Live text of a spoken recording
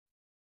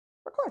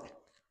Record.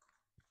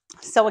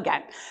 So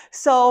again,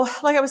 so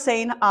like I was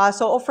saying,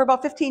 so for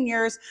about 15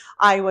 years,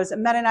 I was a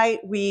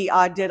Mennonite. We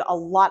did a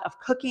lot of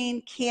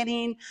cooking,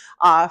 canning,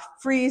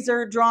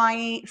 freezer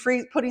drying,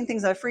 putting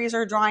things in the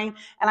freezer, drying,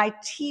 and I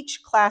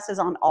teach classes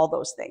on all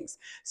those things.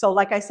 So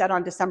like I said,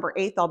 on December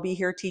 8th, I'll be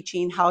here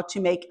teaching how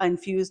to make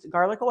infused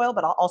garlic oil,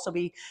 but I'll also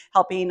be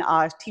helping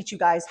teach you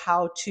guys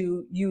how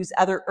to use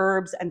other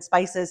herbs and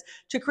spices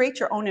to create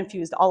your own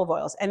infused olive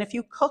oils. And if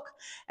you cook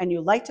and you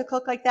like to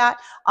cook like that,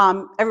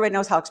 everybody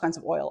knows how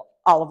expensive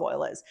olive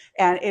oil is,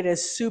 and it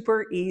is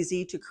super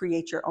easy to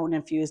create your own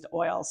infused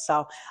oils.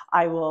 So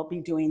I will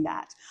be doing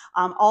that.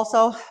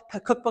 Also,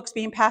 cookbooks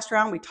being passed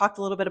around. We talked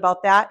a little bit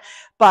about that,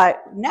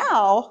 but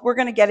now we're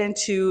going to get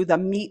into the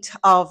meat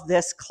of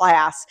this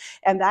class,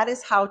 and that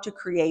is how to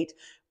create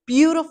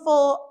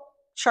beautiful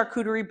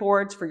charcuterie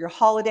boards for your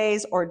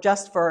holidays, or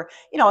just for,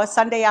 you know, a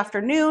Sunday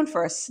afternoon,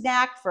 for a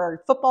snack, for a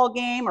football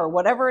game, or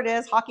whatever it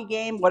is, hockey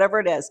game, whatever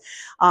it is,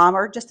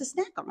 or just a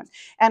snack on.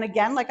 And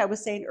again, like I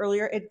was saying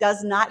earlier, it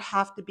does not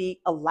have to be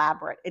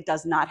elaborate. It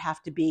does not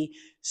have to be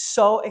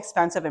so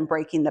expensive and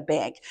breaking the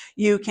bank.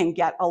 You can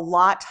get a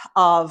lot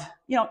of,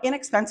 you know,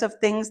 inexpensive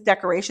things,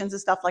 decorations and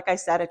stuff, like I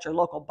said, at your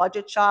local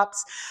budget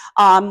shops.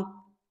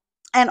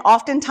 And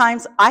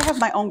oftentimes I have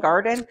my own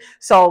garden.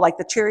 So like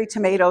the cherry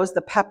tomatoes,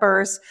 the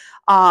peppers,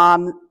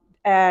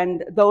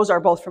 and those are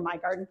both from my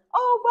garden.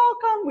 Oh,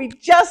 welcome. We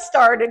just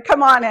started.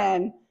 Come on in.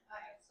 I'm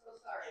so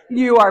sorry.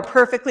 You are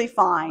perfectly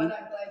fine. But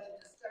I'm glad you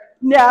just started.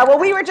 Yeah, well,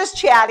 we were just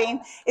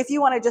chatting. If you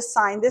want to just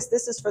sign this,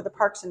 this is for the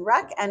Parks and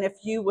Rec. And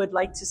if you would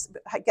like to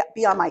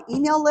be on my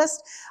email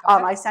list,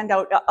 Okay. I send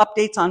out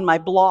updates on my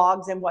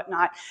blogs and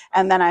whatnot.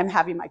 And then I'm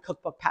having my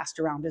cookbook passed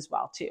around as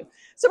well, too.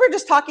 So we're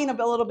just talking a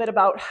little bit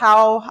about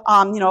how,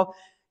 you know,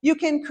 you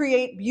can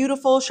create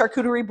beautiful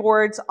charcuterie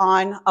boards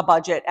on a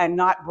budget and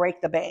not break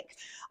the bank.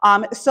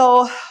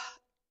 So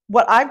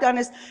what I've done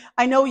is,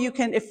 I know you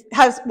can,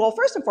 well,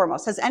 first and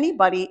foremost, has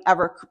anybody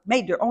ever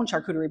made their own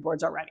charcuterie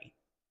boards already?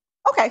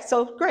 Okay,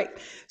 so great.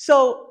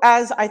 So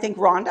as I think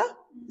Rhonda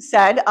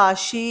said,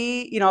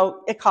 she, you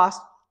know, it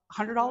cost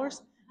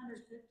 $100?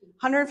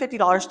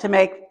 $150 to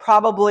make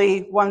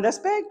probably one this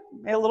big,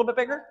 maybe a little bit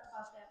bigger.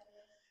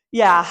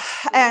 Yeah,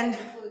 and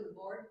Does that include the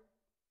board?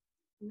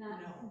 No,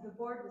 the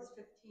board was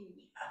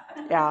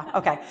 15. yeah,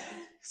 okay.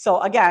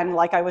 So again,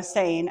 like I was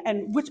saying,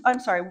 and I'm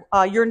sorry,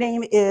 your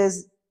name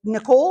is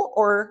Nicole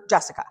or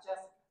Jessica?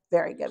 Jessica.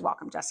 Very good,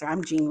 welcome Jessica.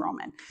 I'm Jean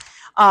Roman.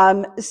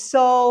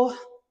 So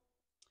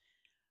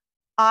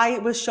I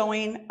was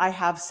showing, I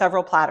have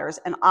several platters,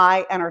 and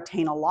I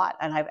entertain a lot,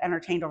 and I've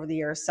entertained over the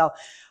years. So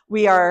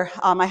we are,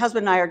 my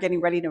husband and I are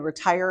getting ready to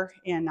retire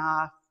in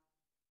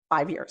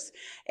 5 years.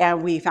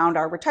 And we found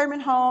our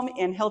retirement home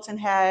in Hilton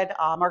Head,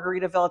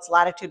 Margaritaville. Its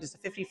latitude is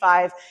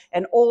 55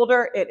 and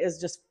older. It is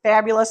just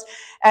fabulous.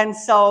 And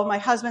so my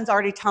husband's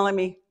already telling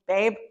me,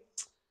 babe,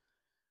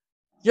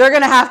 you're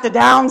going to have to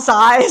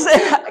downsize,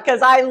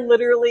 because I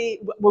literally,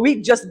 well, we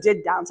just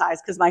did downsize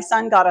because my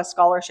son got a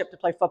scholarship to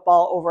play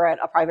football over at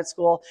a private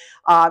school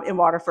in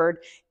Waterford.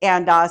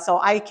 And so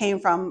I came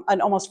from an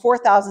almost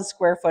 4,000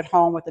 square foot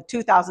home with a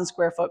 2,000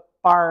 square foot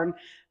barn,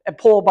 a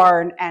pole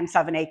barn, and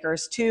 7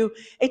 acres, to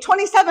a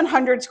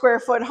 2,700 square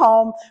foot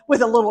home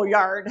with a little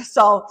yard.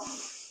 So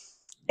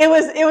it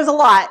was a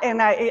lot.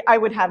 And I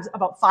would have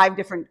about 5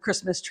 different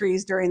Christmas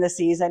trees during the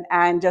season,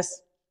 and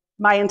just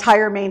my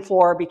entire main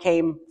floor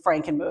became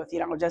Frankenmuth, you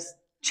know, just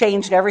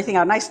changed everything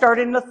out. And I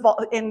started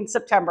in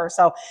September.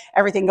 So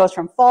everything goes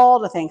from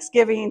fall to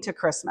Thanksgiving to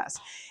Christmas.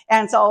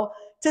 And so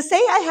to say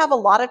I have a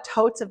lot of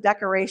totes of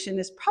decoration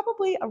is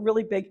probably a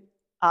really big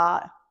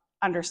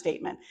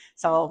understatement.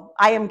 So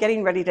I am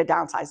getting ready to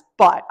downsize,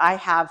 but I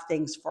have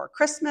things for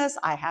Christmas.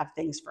 I have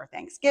things for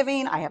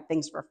Thanksgiving. I have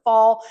things for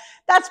fall.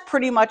 That's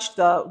pretty much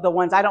the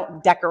ones. I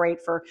don't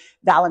decorate for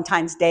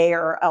Valentine's Day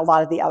or a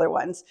lot of the other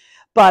ones,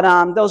 but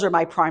those are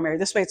my primary.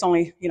 This way it's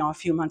only, you know, a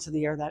few months of the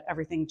year that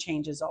everything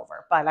changes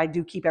over, but I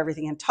do keep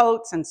everything in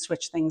totes and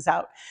switch things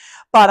out.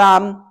 But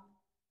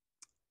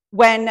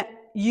when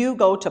you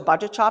go to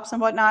budget shops and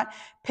whatnot,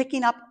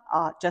 picking up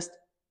just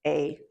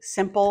a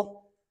simple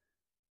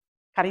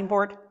cutting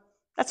board,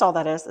 that's all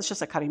that is. It's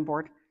just a cutting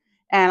board.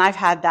 And I've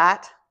had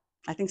that.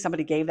 I think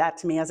somebody gave that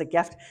to me as a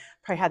gift.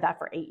 Probably had that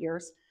for 8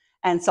 years.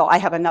 And so I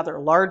have another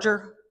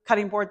larger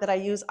cutting board that I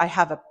use. I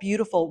have a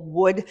beautiful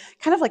wood,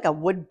 kind of like a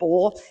wood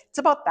bowl. It's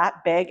about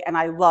that big, and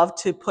I love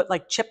to put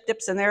like chip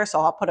dips in there. So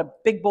I'll put a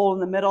big bowl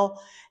in the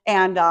middle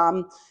and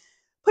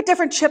put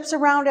different chips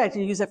around it. I can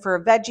use it for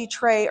a veggie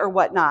tray or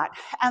whatnot.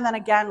 And then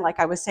again,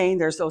 like I was saying,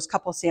 there's those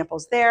couple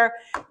samples there.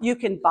 You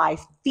can buy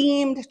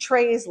themed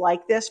trays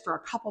like this for a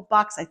couple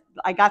bucks.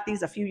 I got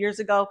these a few years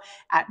ago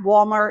at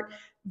Walmart.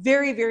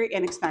 Very, very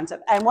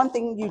inexpensive. And one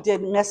thing you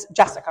did miss,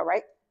 Jessica,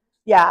 right?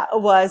 Yeah,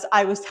 it was,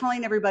 I was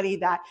telling everybody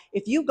that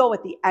if you go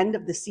at the end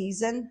of the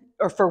season,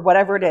 or for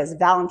whatever it is,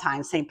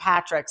 Valentine's, St.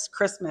 Patrick's,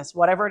 Christmas,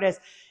 whatever it is,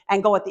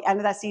 and go at the end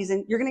of that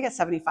season, you're going to get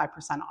 75%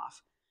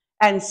 off.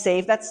 And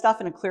save that stuff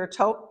in a clear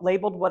tote,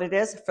 labeled what it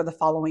is for the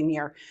following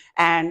year.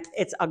 And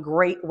it's a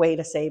great way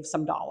to save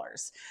some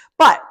dollars.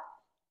 But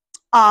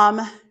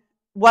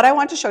what I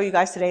want to show you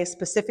guys today is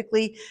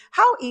specifically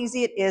how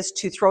easy it is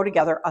to throw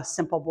together a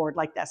simple board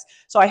like this.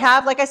 So I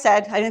have, like I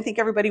said, I didn't think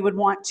everybody would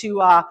want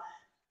to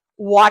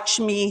watch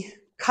me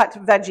cut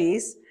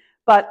veggies,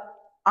 but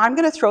I'm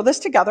going to throw this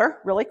together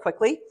really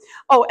quickly.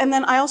 Oh, and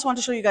then I also want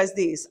to show you guys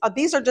these.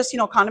 These are just,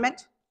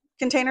 condiment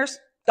containers,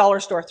 dollar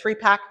store,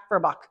 3-pack for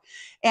 $1.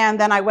 And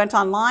then I went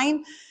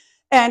online,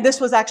 and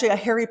this was actually a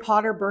Harry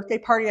Potter birthday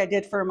party I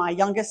did for my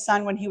youngest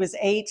son when he was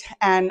 8.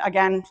 And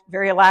again,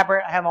 very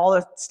elaborate. I have all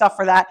the stuff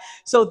for that.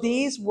 So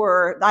these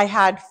were, I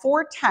had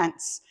 4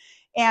 tents,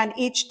 and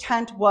each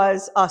tent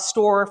was a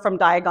store from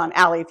Diagon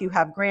Alley. If you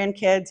have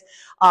grandkids,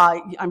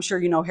 I'm sure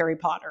you know Harry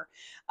Potter.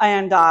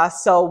 And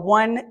so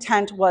one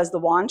tent was the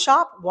wand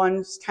shop,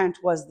 one tent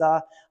was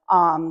the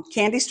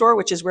candy store,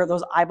 which is where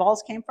those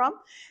eyeballs came from.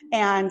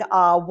 And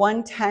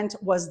one tent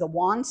was the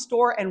wand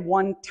store, and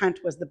one tent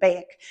was the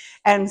bank.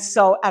 And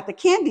so at the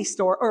candy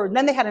store, or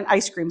then they had an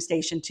ice cream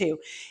station too.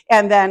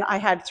 And then I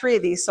had 3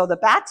 of these. So the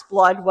bat's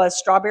blood was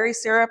strawberry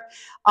syrup.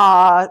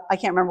 I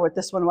can't remember what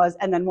this one was.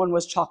 And then one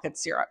was chocolate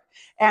syrup.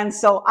 And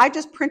so I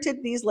just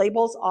printed these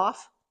labels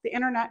off the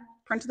internet,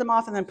 printed them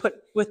off, and then put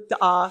with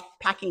the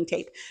packing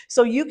tape.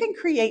 So you can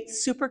create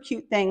super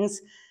cute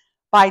things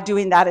by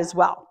doing that as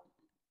well.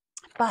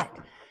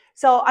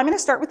 So I'm going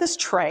to start with this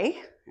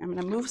tray. I'm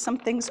going to move some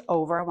things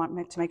over. I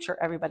want to make sure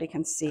everybody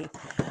can see.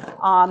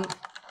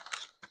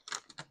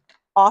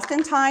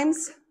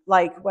 Oftentimes,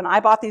 like when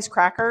I bought these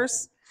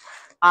crackers,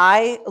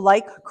 I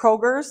like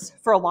Kroger's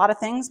for a lot of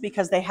things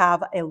because they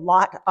have a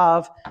lot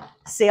of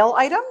sale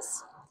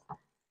items,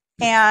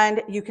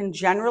 and you can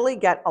generally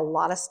get a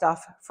lot of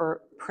stuff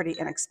for pretty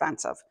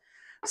inexpensive.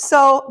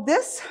 So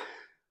this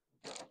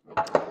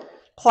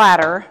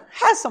platter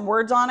has some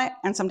words on it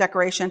and some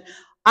decoration.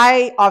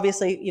 I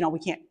obviously, we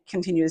can't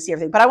continue to see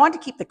everything, but I wanted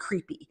to keep the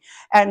creepy.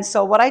 And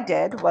so what I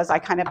did was I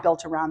kind of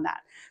built around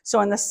that.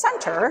 So in the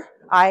center,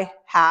 I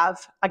have,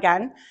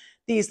 again,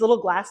 these little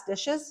glass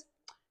dishes,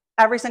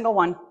 every single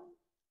one.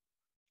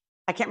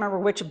 I can't remember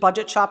which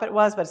budget shop it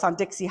was, but it's on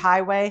Dixie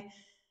Highway.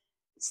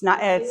 It's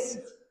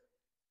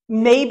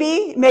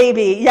maybe,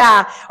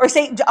 yeah. Or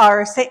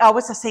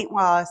what's the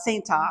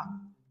Saint,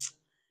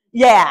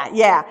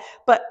 yeah.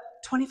 But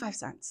 25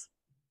 cents.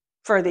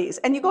 For these.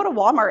 And you go to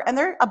Walmart and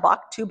they're $1,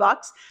 $2.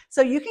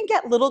 So you can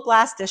get little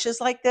glass dishes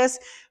like this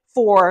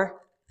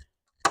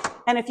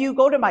and if you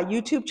go to my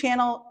YouTube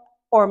channel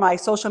or my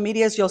social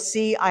medias, you'll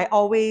see I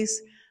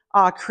always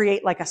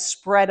create like a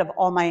spread of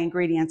all my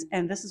ingredients,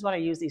 and this is what I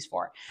use these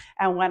for.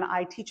 And when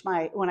I do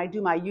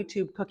my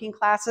YouTube cooking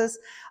classes,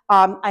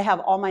 I have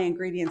all my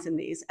ingredients in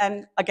these.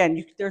 And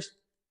again,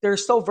 they're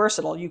so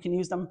versatile. You can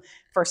use them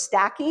for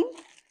stacking,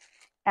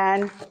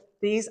 and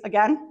these,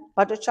 again,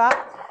 budget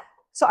shop.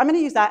 So I'm going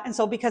to use that. And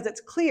so because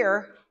it's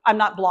clear, I'm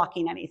not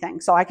blocking anything.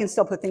 So I can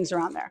still put things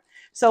around there.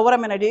 So what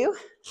I'm going to do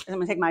is I'm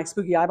going to take my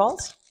spooky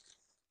eyeballs.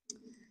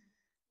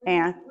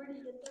 And Where did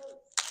you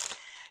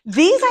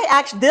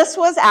get those? This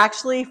was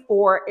actually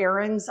for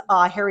Aaron's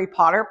Harry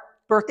Potter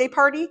birthday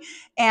party.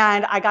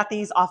 And I got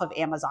these off of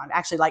Amazon,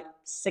 actually like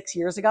 6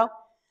 years ago.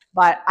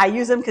 But I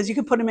use them because you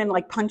can put them in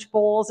like punch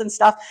bowls and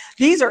stuff.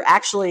 These are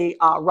actually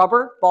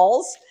rubber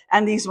balls,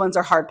 and these ones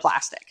are hard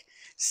plastic.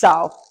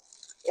 So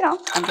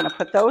I'm going to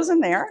put those in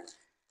there.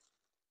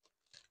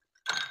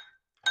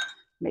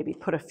 Maybe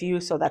put a few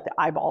so that the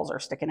eyeballs are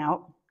sticking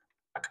out.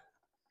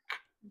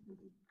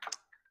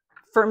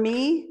 For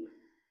me,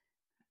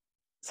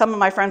 some of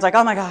my friends are like,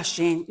 oh my gosh,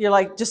 Jean, you're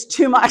like just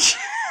too much.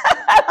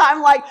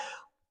 I'm like,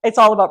 it's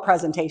all about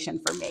presentation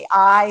for me.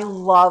 I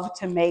love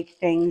to make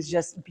things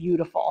just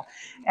beautiful.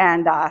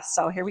 And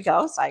so here we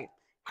go. So I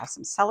have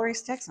some celery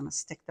sticks. I'm going to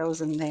stick those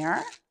in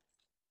there.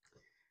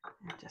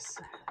 And just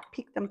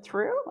peek them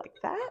through like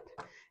that.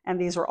 And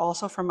these were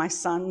also from my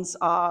son's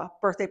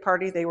birthday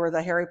party. They were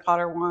the Harry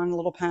Potter one,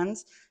 little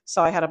pens.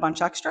 So I had a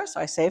bunch extra, so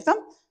I saved them.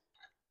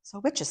 So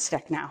witch's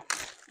stick now.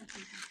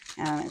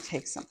 And I'm going to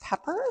take some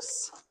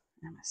peppers.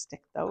 And I'm going to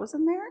stick those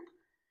in there.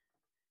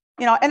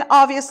 And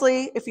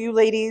obviously, if you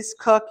ladies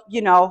cook,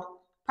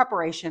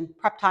 preparation,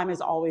 prep time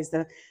is always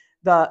the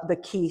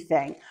key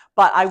thing.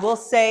 But I will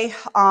say,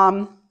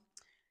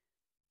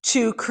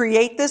 to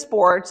create this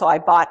board, so I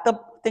bought the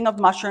thing of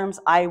mushrooms.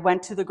 I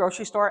went to the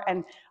grocery store,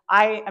 and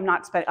I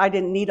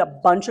didn't need a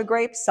bunch of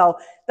grapes. So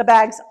the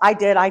bags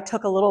I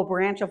took a little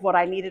branch of what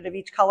I needed of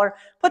each color,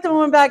 put them in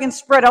one bag, and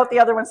spread out the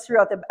other ones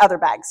throughout the other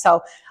bags.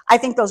 So I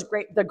think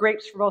the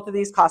grapes for both of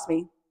these cost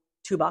me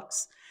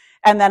 $2.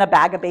 And then a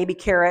bag of baby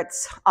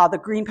carrots. The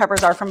green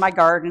peppers are from my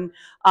garden.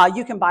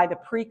 You can buy the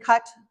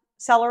pre-cut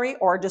celery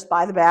or just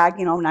buy the bag,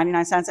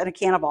 99 cents, and a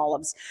can of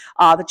olives.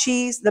 The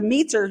cheese, the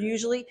meats are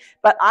usually,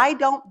 but I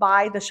don't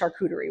buy the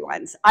charcuterie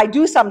ones. I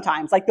do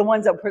sometimes, like the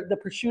ones that the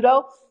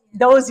prosciutto.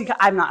 Those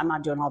I'm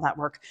not doing all that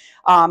work.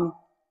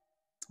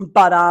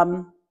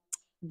 But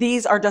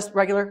these are just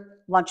regular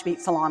lunch meat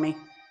salami.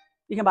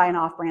 You can buy an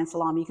off-brand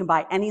salami. You can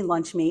buy any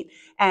lunch meat,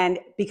 and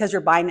because you're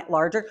buying it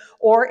larger,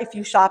 or if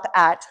you shop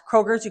at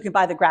Kroger's, you can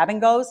buy the grab and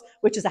goes,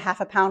 which is a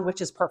half a pound,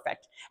 which is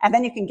perfect. And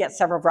then you can get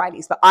several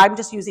varieties, but I'm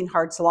just using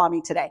hard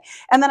salami today.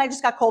 And then I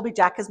just got Colby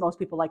Jack because most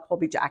people like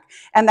Colby Jack.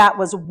 And that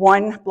was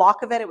one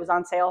block of it. It was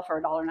on sale for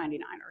 $1.99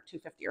 or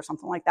 $2.50 or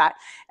something like that.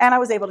 And I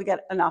was able to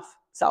get enough.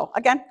 So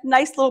again,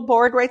 nice little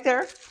board right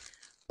there.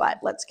 But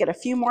let's get a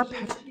few more.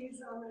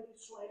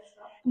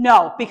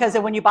 No, because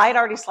when you buy it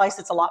already sliced,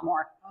 it's a lot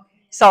more.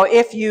 So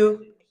if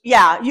you,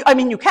 yeah, I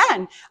mean, you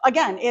can.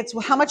 Again, it's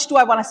how much do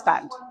I want to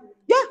spend?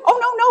 Yeah.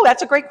 Oh, no,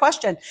 that's a great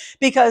question.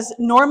 Because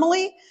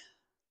normally,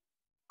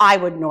 I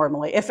would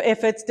normally, if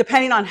it's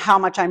depending on how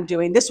much I'm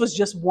doing, this was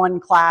just one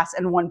class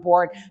and one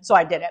board, so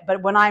I did it.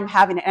 But when I'm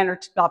having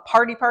a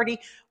party,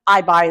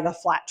 I buy the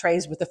flat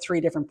trays with the 3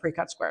 different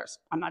pre-cut squares.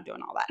 I'm not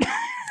doing all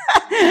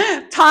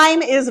that.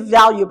 Time is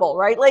valuable,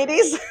 right,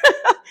 ladies?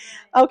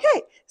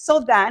 Okay,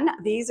 so then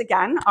these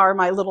again are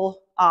my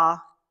little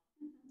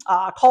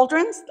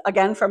cauldrons,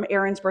 again from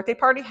Aaron's birthday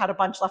party. Had a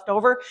bunch left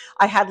over.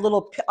 I had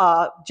little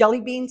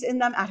jelly beans in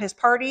them at his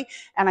party,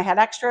 and I had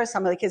extras.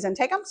 Some of the kids didn't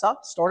take them, so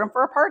stored them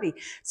for a party.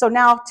 So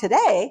now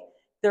today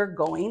they're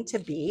going to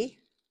be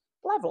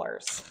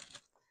levelers.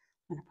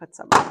 I'm going to put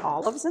some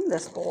olives in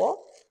this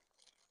bowl.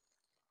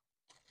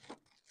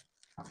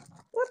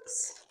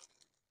 Whoops.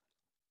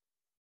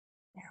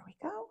 There we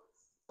go.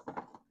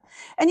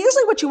 And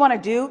usually what you want to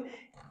do,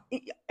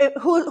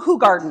 who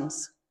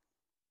gardens?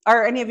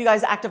 Are any of you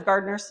guys active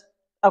gardeners?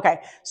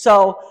 Okay,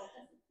 so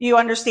you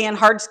understand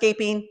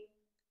hardscaping.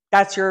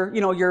 That's your,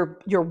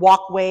 your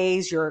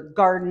walkways, your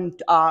garden,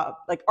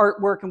 like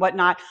artwork and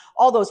whatnot,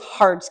 all those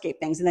hardscape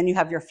things. And then you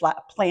have your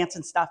flat plants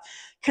and stuff.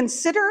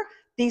 Consider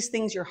these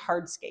things your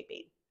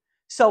hardscaping.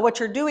 So what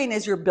you're doing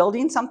is you're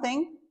building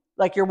something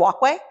like your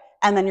walkway,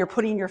 and then you're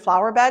putting your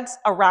flower beds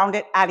around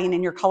it, adding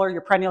in your color,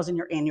 your perennials, and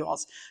your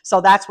annuals.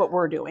 So that's what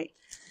we're doing.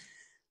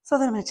 So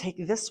then I'm going to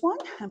take this one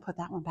and put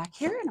that one back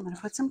here, and I'm going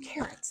to put some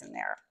carrots in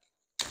there.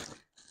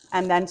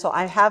 And then, so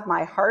I have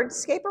my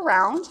hardscape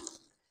around,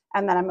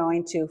 and then I'm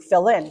going to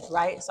fill in,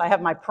 right? So I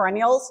have my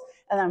perennials,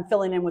 and then I'm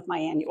filling in with my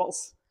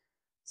annuals.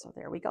 So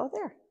there we go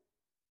there.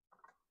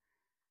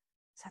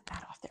 Set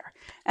that off there.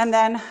 And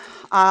then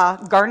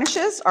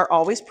garnishes are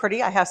always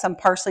pretty. I have some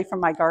parsley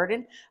from my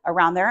garden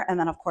around there, and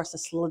then of course a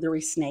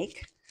slithery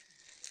snake.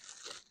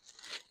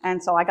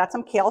 And so I got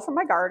some kale from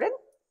my garden.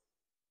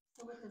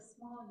 So with a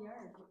small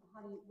yard,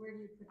 where do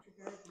you put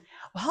your garden?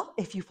 Well,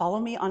 if you follow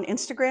me on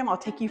Instagram, I'll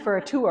take you for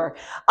a tour.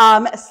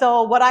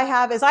 So what I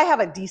have is I have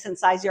a decent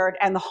sized yard,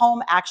 and the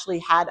home actually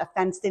had a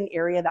fenced in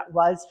area that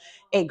was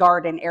a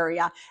garden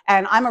area.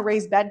 And I'm a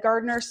raised bed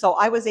gardener, so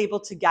I was able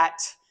to get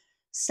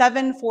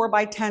 7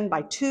 4x10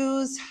 by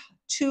 2s,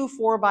 2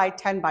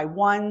 4x10 by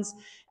 1s,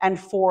 and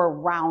 4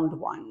 round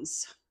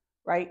ones,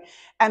 right?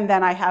 And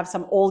then I have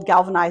some old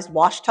galvanized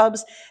wash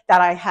tubs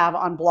that I have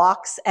on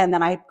blocks, and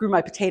then I grew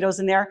my potatoes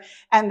in there.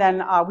 And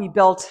then we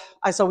built,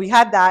 so we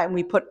had that, and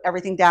we put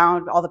everything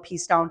down, all the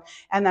piece down,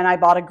 and then I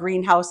bought a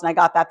greenhouse, and I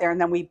got that there,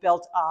 and then we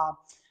built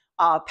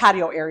a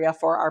patio area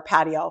for our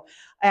patio.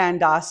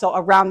 And so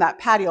around that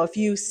patio, if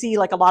you see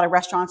like a lot of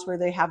restaurants where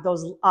they have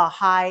those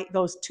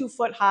those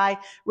 2-foot high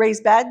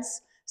raised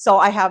beds, so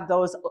I have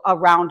those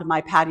around my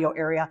patio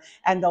area,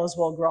 and those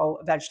will grow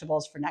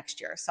vegetables for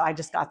next year. So I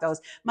just got those.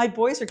 My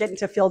boys are getting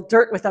to feel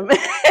dirt with them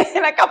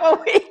in a couple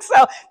of weeks,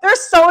 so they're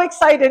so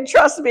excited,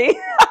 trust me.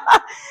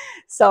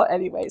 So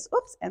anyways,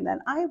 oops, and then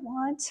I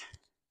want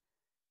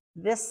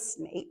this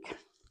snake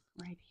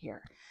right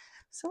here.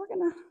 So we're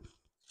gonna,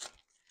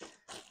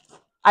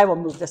 I will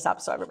move this up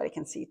so everybody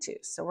can see too.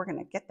 So we're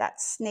gonna get that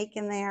snake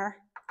in there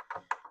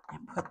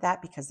and put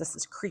that, because this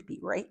is creepy,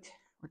 right?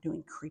 We're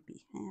doing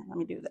creepy. Let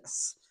me do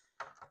this.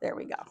 There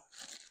we go.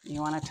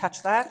 You want to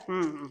touch that?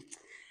 And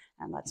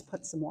let's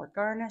put some more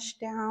garnish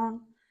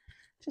down,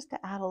 just to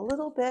add a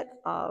little bit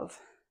of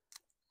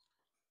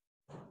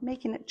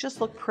making it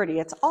just look pretty.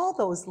 It's all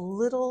those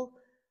little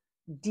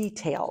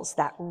details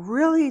that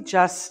really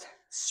just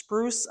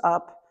spruce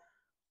up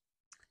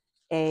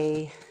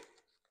a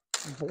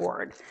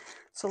board.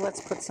 So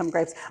let's put some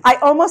grapes. I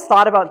almost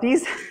thought about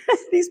these,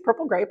 these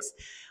purple grapes.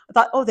 I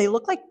thought, oh, they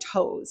look like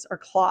toes or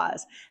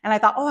claws. And I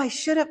thought, oh, I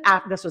should have,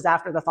 this was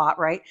after the thought,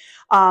 right?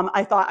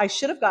 I thought I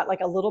should have got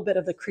like a little bit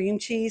of the cream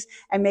cheese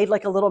and made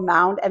like a little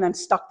mound and then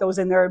stuck those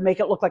in there and make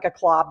it look like a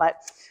claw, but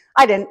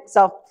I didn't.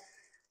 So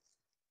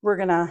we're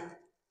gonna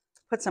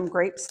put some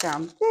grapes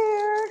down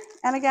there.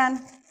 And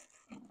again,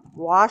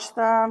 wash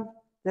them.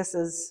 This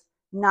is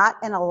not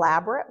an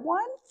elaborate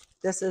one.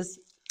 This is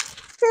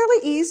fairly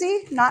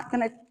easy, not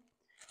gonna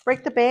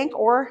break the bank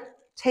or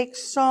take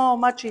so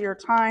much of your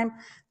time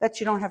that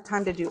you don't have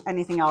time to do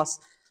anything else.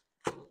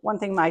 One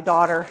thing, my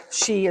daughter,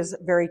 she is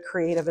very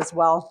creative as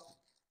well.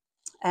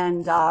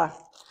 And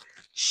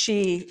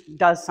she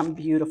does some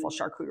beautiful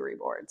charcuterie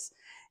boards.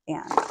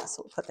 And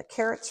so we'll put the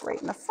carrots right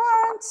in the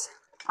front.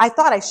 I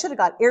thought I should have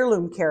got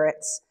heirloom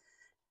carrots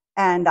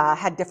and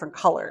had different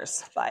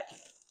colors, but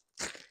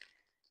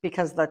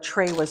because the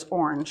tray was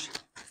orange,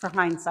 for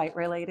hindsight,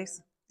 right,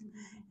 ladies?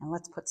 And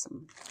let's put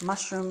some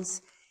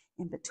mushrooms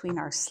in between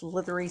our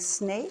slithery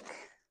snake.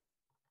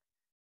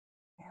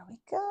 There we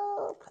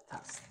go. Put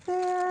those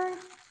there.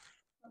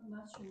 What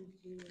mushrooms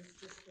do you use?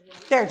 Just the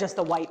white? They're just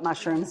the white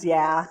mushrooms,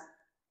 yeah.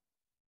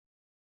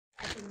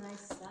 That's a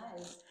nice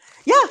size.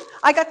 Yeah,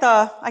 I got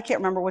I can't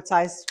remember what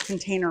size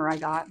container I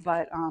got,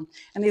 but,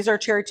 and these are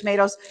cherry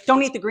tomatoes.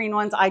 Don't eat the green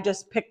ones. I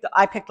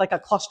picked like a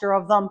cluster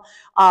of them.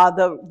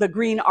 The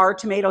green are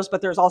tomatoes,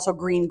 but there's also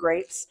green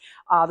grapes.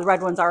 The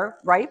red ones are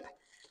ripe.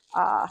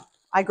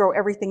 I grow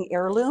everything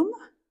heirloom.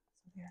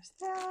 There's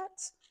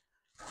that.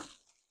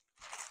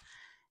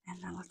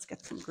 And then let's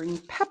get some green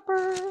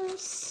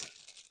peppers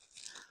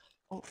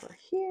over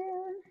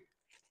here.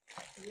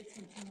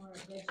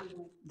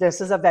 This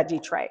is a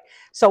veggie tray.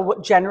 So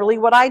generally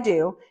what I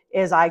do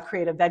is I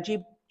create a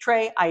veggie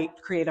tray, I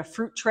create a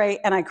fruit tray,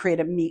 and I create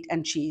a meat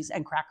and cheese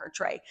and cracker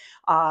tray.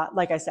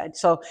 Like I said,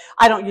 so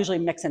I don't usually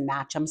mix and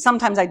match them.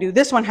 Sometimes I do.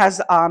 This one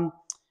has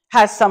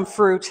some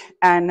fruit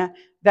and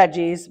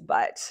veggies,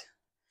 but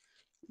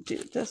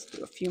do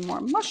a few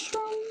more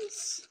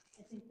mushrooms.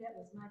 I think that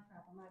was my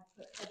problem. I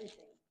put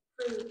everything,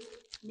 fruit,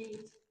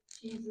 meat,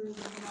 cheeses,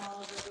 and all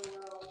over the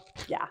world.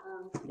 Yeah,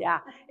 yeah,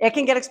 it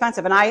can get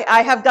expensive, and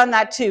I have done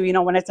that too, you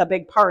know, when it's a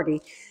big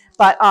party.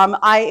 But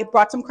I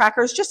brought some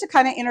crackers just to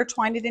kind of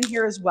intertwine it in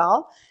here as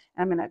well.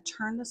 And I'm going to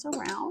turn this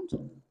around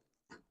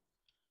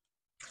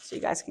so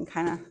you guys can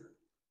kind of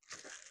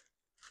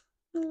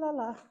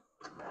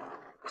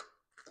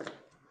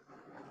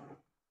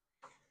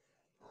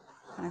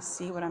kind of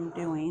see what I'm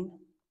doing.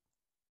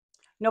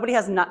 Nobody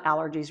has nut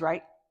allergies,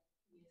 right?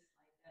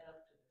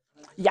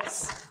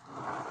 Yes,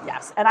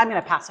 yes, and I'm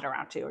going to pass it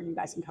around too, or you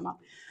guys can come up.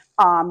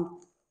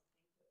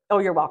 Oh,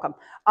 you're welcome.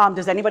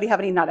 Does anybody have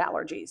any nut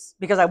allergies?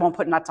 Because I won't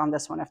put nuts on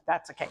this one if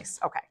that's the case.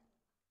 Okay,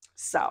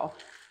 so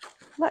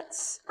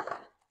let's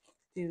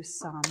do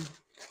some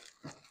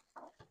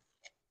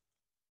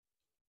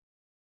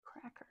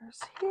crackers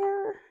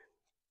here.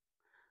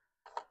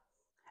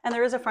 And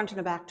there is a front and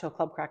a back to a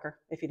club cracker,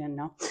 if you didn't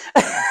know.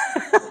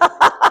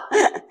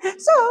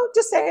 So,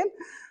 just saying.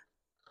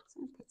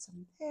 So put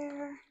some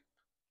there.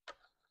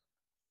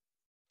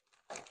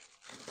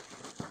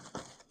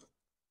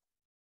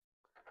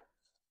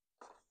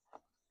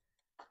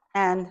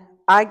 And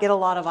I get a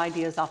lot of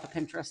ideas off of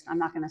Pinterest. I'm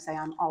not going to say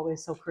I'm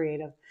always so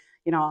creative.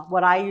 You know,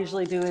 what I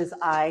usually do is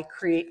I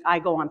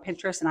go on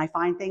Pinterest and I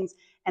find things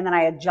and then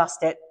I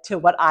adjust it to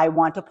what I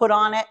want to put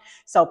on it.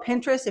 So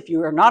Pinterest, if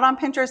you are not on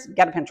Pinterest,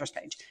 get a Pinterest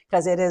page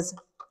because it is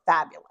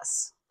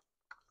fabulous.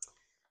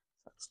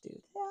 Let's do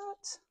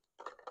that.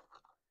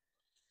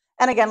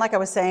 And again, like I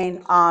was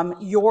saying,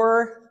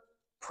 your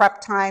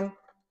prep time,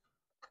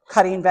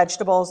 cutting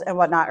vegetables and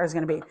whatnot is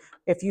going to be,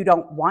 if you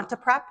don't want to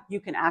prep, you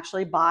can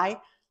actually buy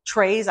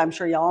trays, I'm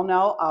sure y'all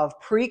know, of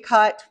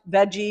pre-cut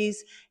veggies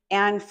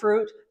and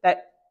fruit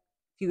that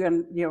you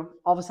can, you know,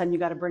 all of a sudden you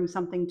got to bring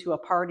something to a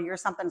party or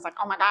something. It's like,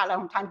 oh my God, I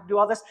don't have time to do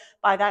all this.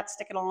 Buy that,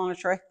 stick it all on a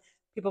tray.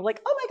 People are like,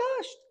 oh my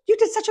gosh, you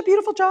did such a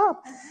beautiful job.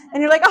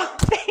 And you're like, oh,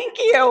 thank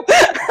you.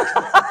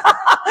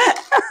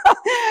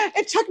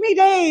 It took me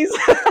days,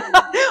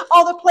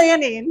 all the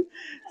planning.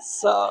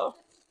 So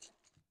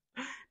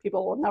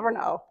people will never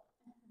know.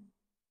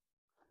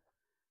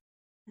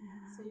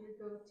 So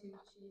your go-to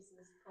cheese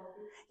is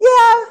Colby?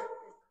 Yeah.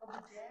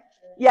 Colby Jack?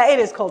 Yeah, it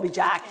is Colby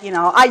Jack. You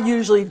know, I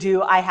usually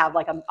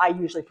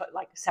put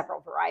like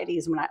several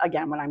varieties when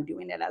I'm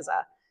doing it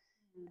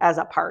as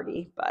a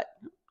party, but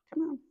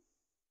come on.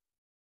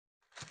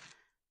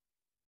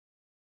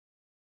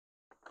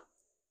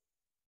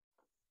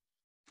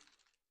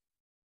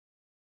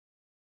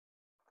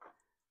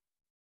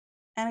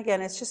 And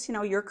again, it's just, you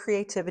know, your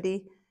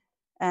creativity,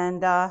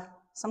 and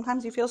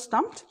sometimes you feel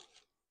stumped.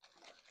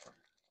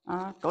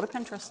 Go to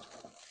Pinterest,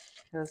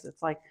 because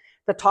it's like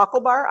the taco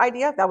bar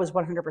idea, that was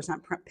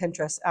 100%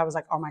 Pinterest. I was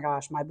like, oh my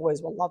gosh, my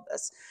boys will love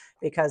this,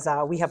 because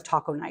we have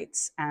taco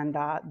nights and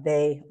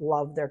they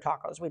love their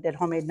tacos. We did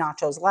homemade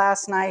nachos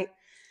last night,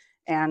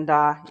 and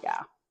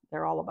yeah,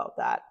 they're all about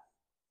that.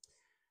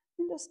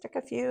 And just stick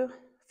a few,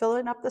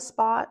 filling up the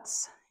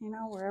spots, you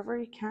know, wherever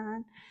you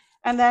can.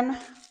 And then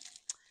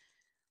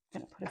I'm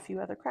going to put a few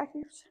other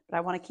crackers, but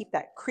I want to keep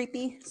that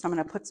creepy, so I'm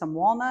going to put some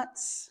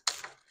walnuts.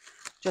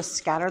 Just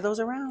scatter those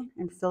around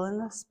and fill in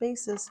the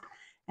spaces,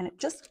 and it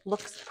just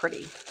looks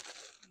pretty.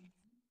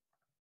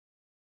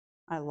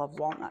 I love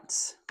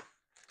walnuts.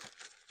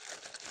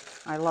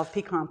 I love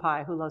pecan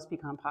pie. Who loves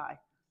pecan pie?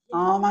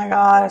 Oh my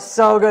God, it's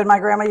so good. My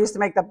grandma used to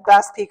make the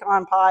best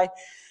pecan pie.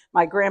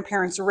 My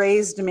grandparents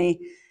raised me,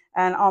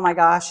 and oh my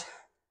gosh,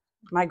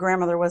 my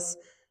grandmother was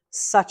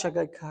such a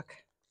good cook.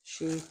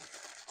 She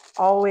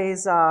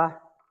always, I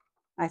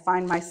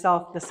find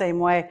myself the same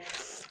way.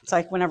 It's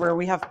like whenever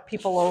we have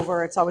people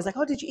over, it's always like,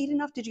 oh, did you eat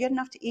enough? Did you get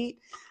enough to eat?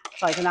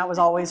 It's like, and that was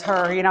always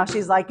her, you know,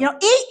 she's like, you know,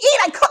 eat,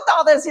 I cooked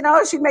all this, you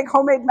know, she'd make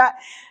homemade,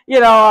 you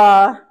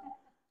know,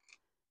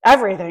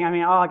 everything. I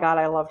mean, oh God,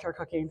 I loved her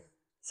cooking.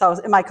 So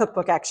my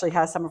cookbook actually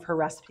has some of her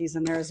recipes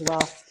in there as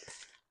well.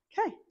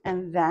 Okay,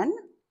 and then,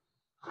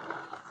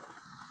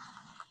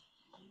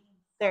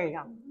 there you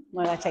go.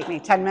 What did that take me,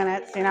 10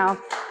 minutes, you know?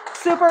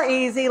 super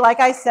easy. Like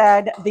I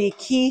said, the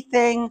key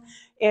thing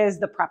is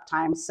the prep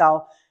time.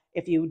 So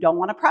if you don't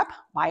want to prep,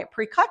 buy it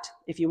pre-cut.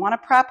 If you want to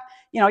prep,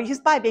 you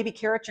just buy baby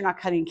carrots. You're not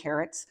cutting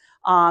carrots.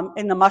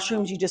 And the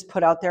mushrooms you just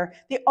put out there.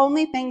 The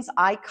only things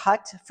I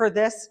cut for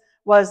this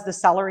was the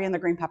celery and the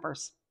green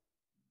peppers.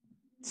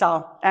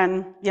 So,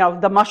 and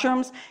the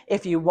mushrooms,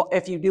 if you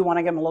do want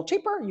to get them a little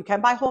cheaper, you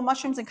can buy whole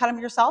mushrooms and cut them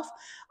yourself.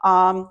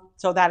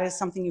 So that is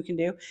something you can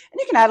do. And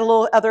you can add a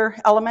little other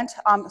element.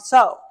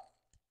 So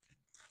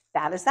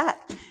that is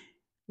that.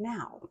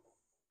 Now,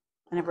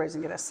 and everybody's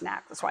gonna get a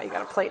snack. That's why you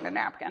got a plate and a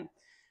napkin.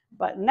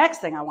 But next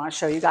thing I want to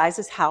show you guys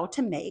is how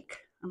to make,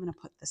 I'm gonna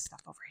put this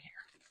stuff over here.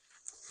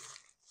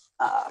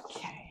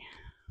 Okay,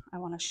 I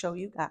want to show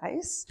you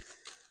guys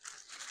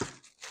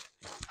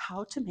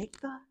how to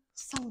make the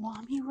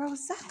salami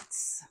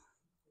rosettes.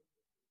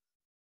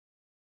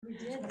 We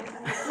did.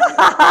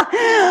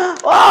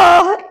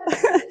 Well,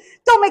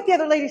 don't make the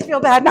other ladies feel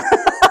bad.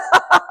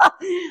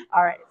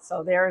 All right,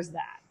 so there's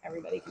that.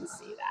 Everybody can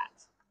see that.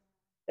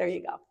 There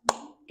you go.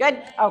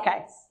 Good?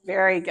 Okay,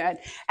 very good.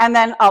 And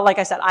then, like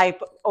I said,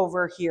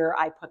 over here,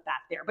 I put that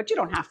there, but you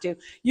don't have to.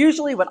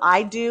 Usually what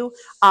I do,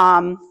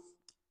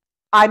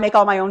 I make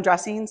all my own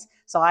dressings.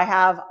 So I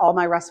have all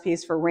my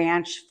recipes for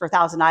ranch, for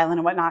Thousand Island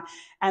and whatnot.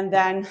 And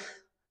then,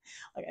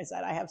 like I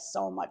said, I have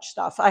so much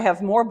stuff. I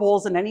have more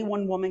bowls than any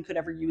one woman could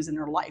ever use in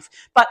her life,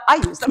 but I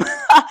use them.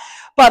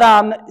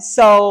 But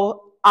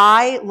so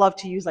I love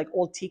to use like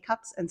old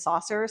teacups and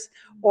saucers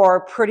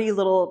or pretty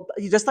little,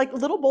 just like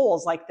little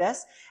bowls like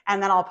this.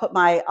 And then I'll put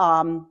my,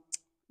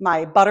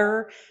 my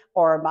butter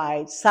or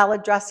my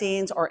salad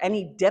dressings or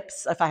any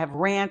dips, if I have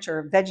ranch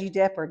or veggie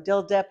dip or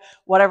dill dip,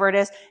 whatever it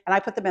is. And I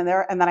put them in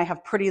there. And then I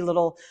have pretty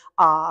little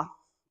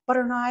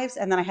butter knives.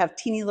 And then I have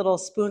teeny little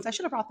spoons. I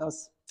should have brought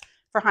those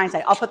for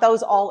hindsight. I'll put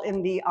those all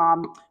in the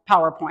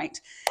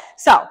PowerPoint.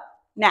 So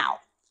now,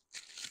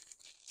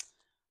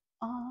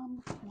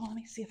 well, let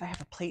me see if I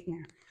have a plate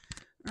in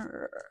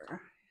there.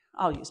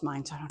 I'll use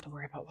mine so I don't have to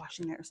worry about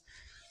washing theirs.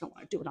 I don't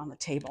want to do it on the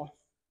table.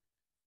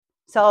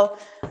 So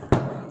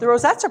the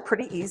rosettes are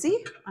pretty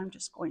easy. I'm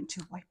just going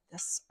to wipe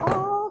this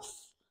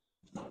off.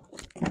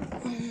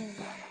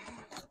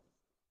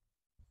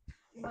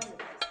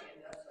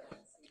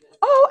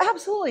 Oh,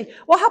 absolutely.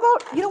 Well, how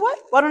about, you know what?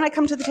 Why don't I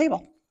come to the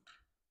table?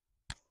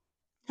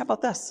 How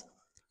about this?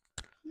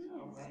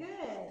 Good.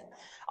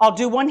 I'll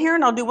do one here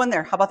and I'll do one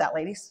there. How about that,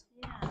 ladies?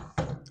 Yeah.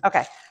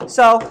 Okay,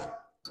 so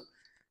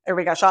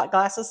everybody got shot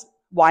glasses,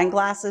 wine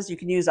glasses. You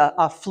can use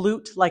a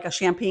flute, like a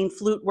champagne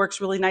flute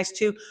works really nice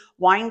too.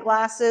 Wine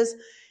glasses,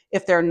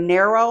 if they're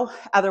narrow.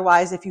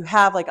 Otherwise, if you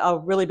have like a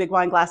really big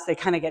wine glass, they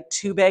kind of get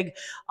too big.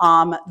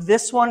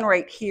 This one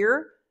right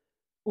here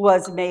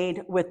was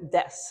made with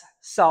this.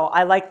 So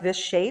I like this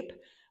shape,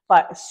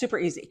 but super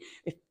easy.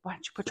 Why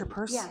don't you put your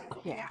purse?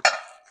 Yeah.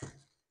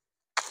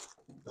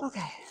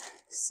 Okay,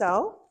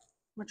 so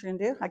what you're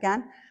gonna do,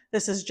 again,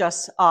 this is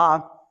just,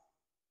 I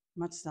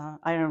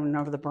don't even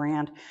know the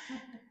brand.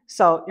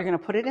 So you're gonna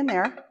put it in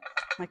there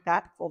like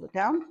that, fold it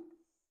down.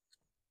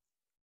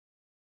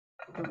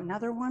 Do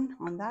another one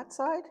on that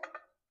side,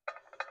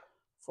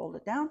 fold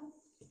it down.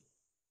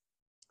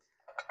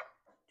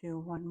 Do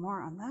one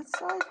more on that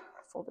side,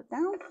 fold it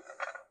down.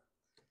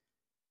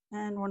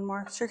 And one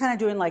more. So you're kind of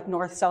doing like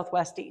north, south,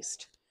 west,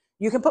 east.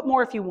 You can put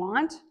more if you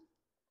want,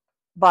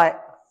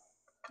 but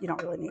you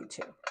don't really need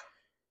to.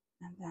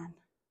 And then,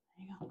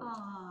 there you go.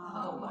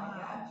 Oh my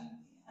gosh.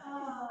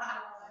 Oh,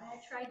 and I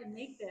tried to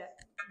make that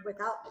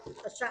without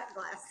a shot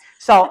glass.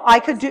 So I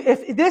could do,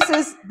 if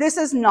this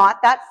is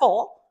not that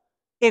full.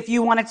 If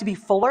you want it to be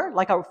fuller,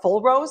 like a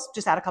full rose,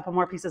 just add a couple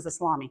more pieces of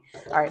salami.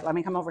 All right, let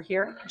me come over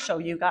here and show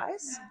you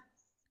guys.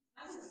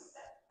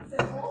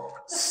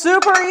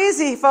 Super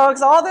easy,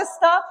 folks. All this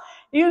stuff,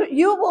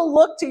 you will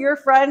look to your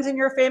friends and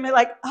your family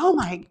like, oh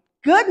my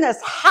goodness,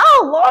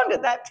 how long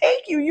did that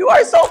take you? You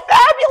are so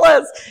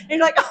fabulous. And you're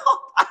like,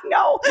 oh, I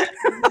know.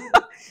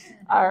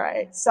 All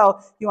right, so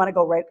you want to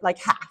go right like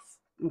half.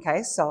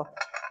 Okay, so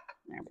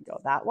there we go,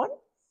 that one.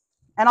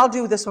 And I'll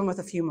do this one with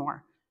a few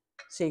more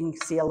so you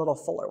can see a little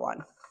fuller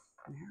one.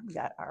 There, we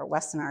got our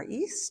west and our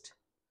east.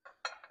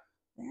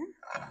 There,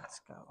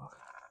 let's go.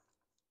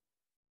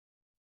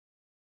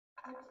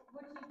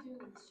 What do you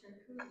do with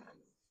charcuterie?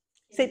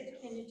 Say,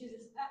 Can you do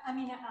this? I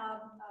mean, what am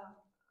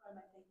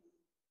I thinking?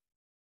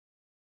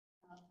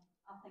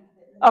 I'll think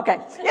of it. okay,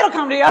 it'll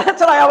come to you. That's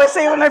what I always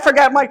say when I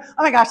forget. I'm like,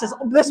 oh my gosh,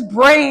 this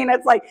brain.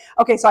 It's like,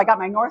 okay, so I got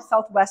my north,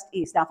 south, west,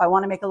 east. Now, if I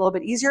want to make it a little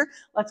bit easier,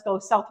 let's go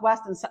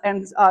southwest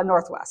and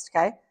northwest.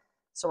 Okay,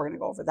 so we're going to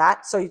go over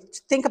that. So you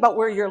think about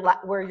where you're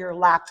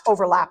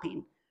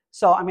overlapping.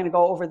 So I'm going to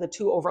go over the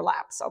two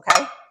overlaps.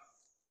 Okay.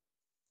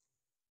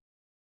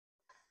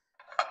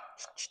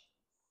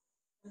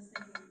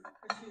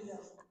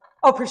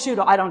 Oh,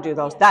 prosciutto. I don't do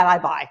those. That I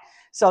buy.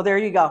 So there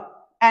you go.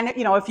 And,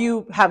 you know, if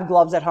you have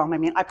gloves at home, I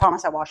mean, I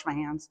promise I wash my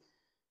hands.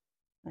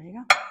 There you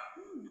go.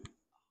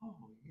 Oh,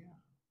 yeah.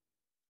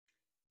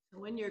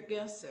 When your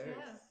guests are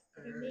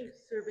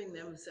serving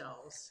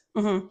themselves,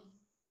 Mm-hmm.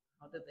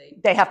 How do they?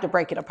 They have to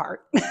break it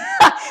apart.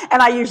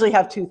 And I usually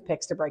have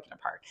toothpicks to break it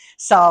apart.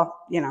 So,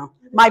 you know,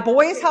 my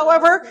boys,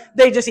 however,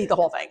 they just eat the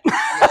whole thing. The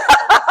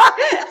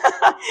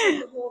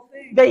whole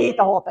thing. They eat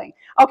the whole thing.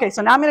 Okay,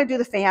 so now I'm going to do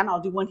the fan. I'll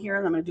do one here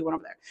and I'm going to do one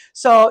over there.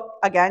 So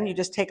again, you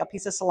just take a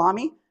piece of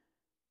salami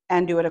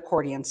and do it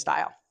accordion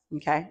style.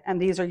 Okay,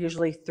 and these are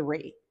usually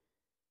 3.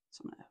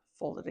 So I'm going to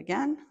fold it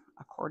again,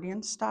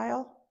 accordion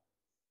style.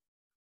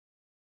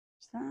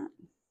 What's that?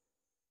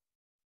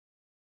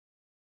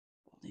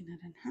 Folding it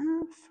in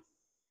half.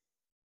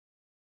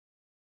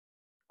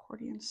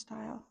 Accordion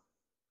style.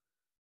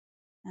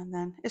 And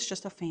then it's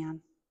just a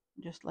fan.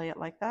 Just lay it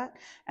like that.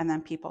 And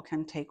then people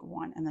can take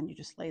one and then you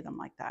just lay them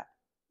like that.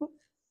 Whoop.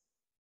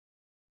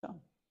 So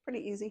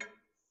pretty easy.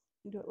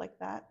 You do it like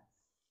that.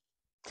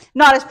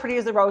 Not as pretty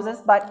as the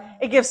roses, but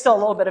it gives still a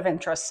little bit of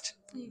interest.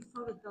 So you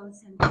folded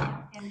those in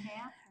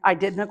half? I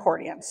did an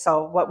accordion.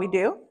 So what we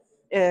do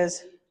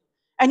is,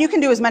 and you can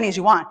do as many as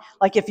you want.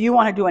 Like if you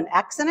want to do an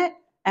X in it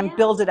and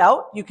build it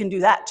out, you can do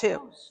that too.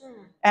 Oh,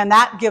 sure. And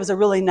that gives a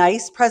really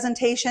nice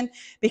presentation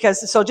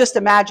because, so just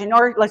imagine,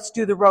 or let's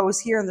do the rows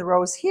here and the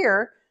rows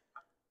here,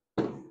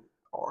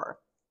 or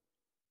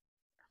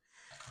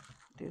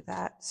do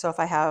that. So if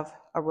I have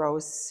a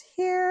rose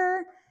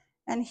here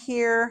and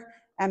here,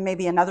 and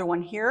maybe another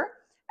one here,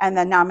 and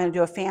then now I'm going to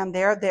do a fan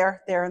there,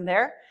 there, there, and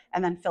there,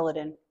 and then fill it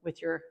in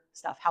with your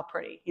stuff. How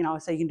pretty, you know,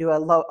 so you can do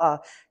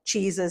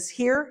cheeses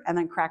here and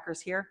then crackers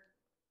here,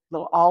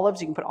 little olives,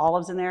 you can put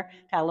olives in there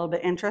to add a little bit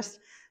of interest.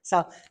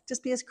 So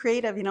just be as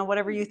creative, you know,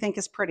 whatever you think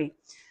is pretty.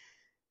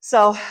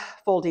 So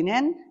folding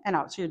in and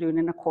out, so you're doing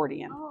an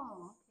accordion.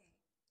 Oh,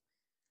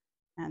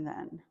 okay. And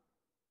then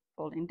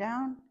folding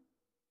down,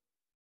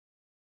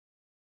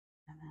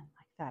 and then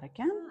like that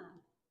again.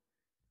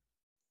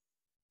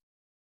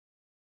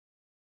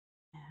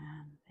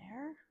 And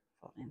there,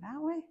 folding that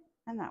way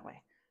and that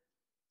way.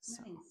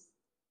 So, Nice.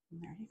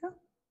 and there you go.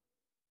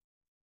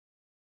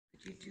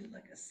 Could you do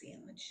like a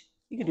sandwich?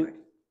 You can do it.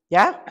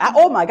 Yeah.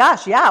 Oh my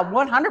gosh. Yeah.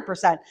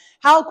 100%.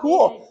 How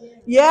cool.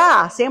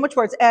 Yeah. Sandwich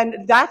boards.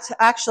 And that's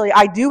actually,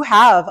 I do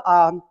have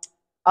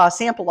a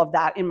sample of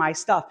that in my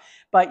stuff.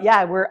 But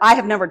yeah, I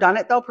have never done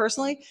it though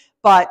personally,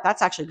 but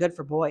that's actually good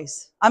for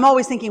boys. I'm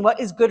always thinking what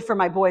is good for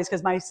my boys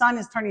because my son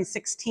is turning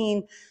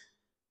 16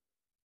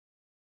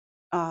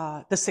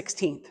 the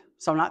 16th.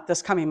 So not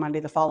this coming Monday,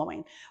 the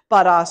following.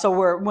 But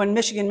so when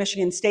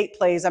Michigan State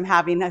plays, I'm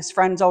having his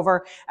friends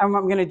over and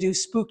I'm going to do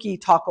spooky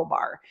taco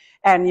bar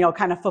and, you know,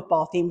 kind of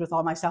football themed with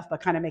all my stuff,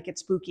 but kind of make it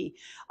spooky.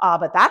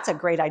 But that's a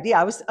great idea.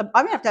 I'm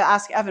going to have to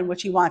ask Evan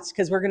what he wants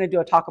because we're going to do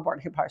a taco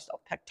board. He'll probably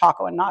still pick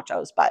taco and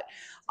nachos, but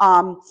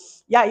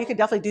yeah, you could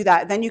definitely do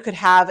that. Then you could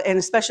have, and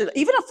especially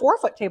even a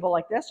 4-foot table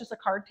like this, just a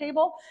card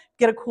table,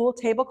 get a cool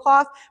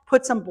tablecloth,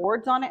 put some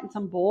boards on it and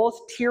some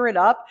bowls, tier it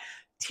up.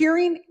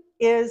 Tiering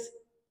is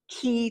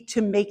key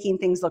to making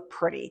things look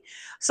pretty.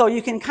 So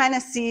you can kind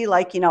of see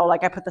like, you know,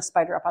 like I put the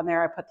spider up on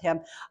there, I put him.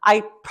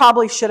 I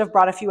probably should have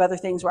brought a few other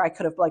things where I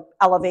could have like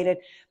elevated,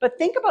 but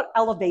think about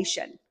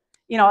elevation.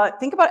 You know,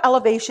 think about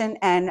elevation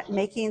and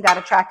making that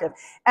attractive.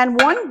 And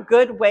one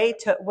good way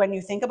to, when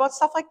you think about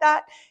stuff like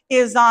that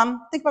is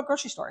think about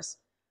grocery stores.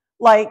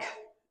 Like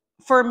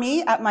for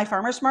me at my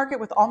farmer's market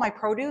with all my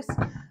produce,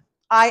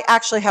 I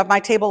actually have my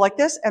table like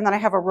this, and then I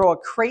have a row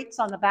of crates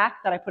on the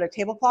back that I put a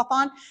tablecloth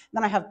on.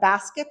 Then I have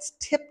baskets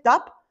tipped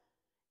up,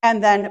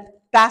 and then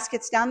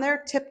baskets down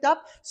there tipped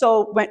up.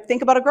 So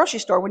think about a grocery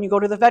store. When you go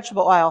to the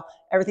vegetable aisle,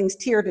 everything's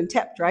tiered and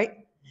tipped, right?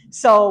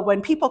 So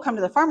when people come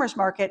to the farmer's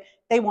market,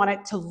 they want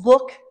it to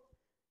look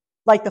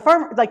like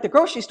the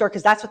grocery store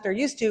because that's what they're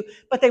used to,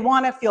 but they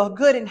want to feel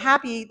good and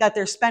happy that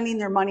they're spending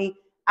their money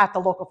at the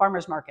local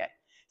farmer's market.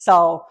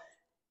 So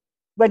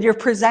when you're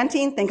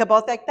presenting, think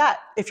about like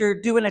that. If you're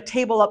doing a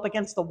table up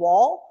against the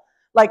wall,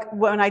 like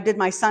when I did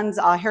my son's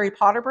Harry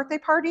Potter birthday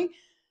party,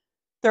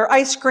 their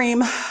ice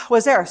cream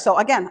was there. So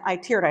again, I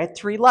tiered. I had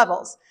 3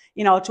 levels,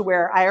 you know, to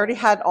where I already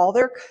had all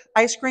their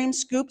ice cream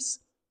scoops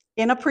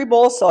in a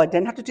pre-bowl, so I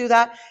didn't have to do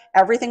that.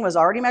 Everything was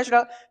already measured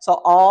out.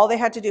 So all they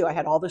had to do, I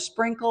had all the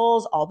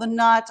sprinkles, all the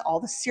nuts,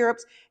 all the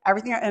syrups,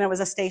 everything, and it was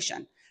a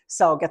station.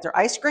 So get their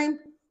ice cream,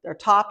 their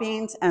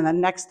toppings, and the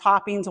next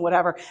toppings and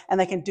whatever, and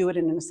they can do it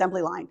in an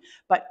assembly line.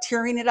 But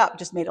tiering it up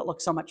just made it look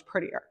so much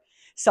prettier.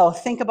 So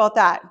think about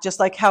that, just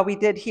like how we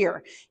did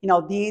here. You know,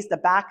 the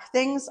back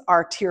things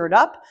are tiered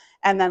up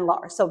and then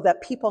lower so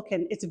that people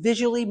can, it's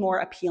visually more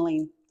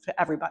appealing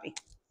to everybody.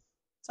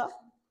 So,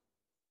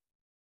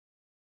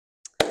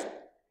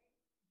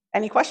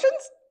 any questions?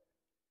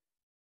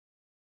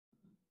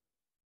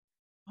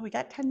 Oh, we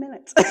got 10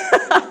 minutes.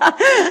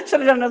 Should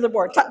have done another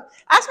board.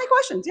 Ask me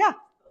questions, yeah.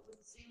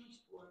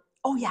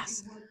 Oh,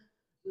 yes.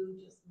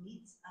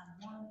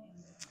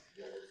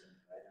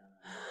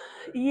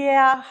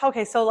 Yeah,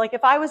 okay, so like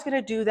if I was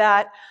gonna do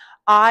that,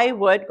 I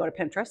would go to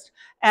Pinterest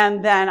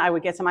and then I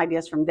would get some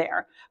ideas from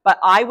there. But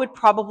I would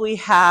probably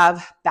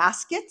have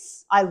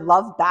baskets. I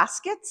love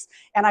baskets.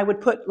 And I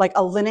would put like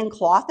a linen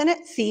cloth in it,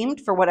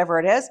 themed for whatever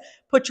it is.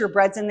 Put your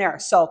breads in there.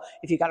 So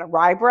if you got a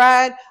rye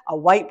bread, a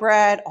white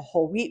bread, a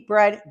whole wheat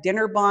bread,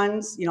 dinner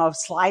buns,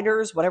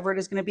 sliders, whatever it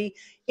is going to be,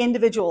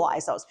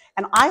 individualize those.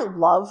 And I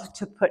love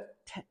to put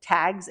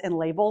tags and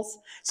labels.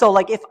 So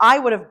like if I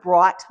would have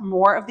brought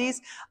more of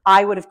these,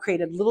 I would have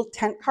created little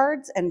tent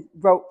cards and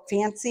wrote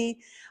fancy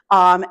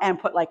and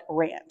put like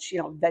ranch,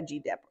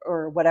 veggie dip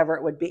or whatever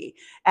it would be.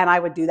 And I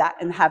would do that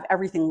and have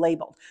everything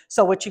labeled.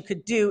 So what you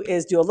could do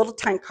is do a little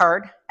tent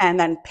card and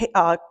then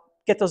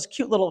get those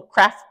cute little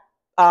craft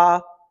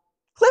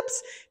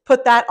clips,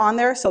 put that on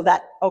there so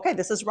that, okay,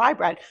 this is rye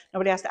bread.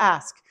 Nobody has to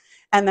ask.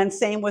 And then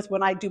same with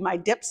when I do my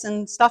dips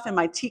and stuff in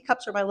my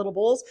teacups or my little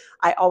bowls,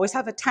 I always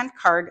have a tent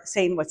card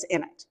saying what's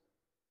in it.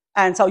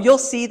 And so you'll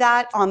see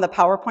that on the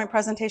PowerPoint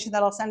presentation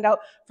that I'll send out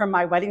from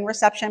my wedding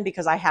reception,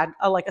 because I had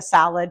like a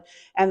salad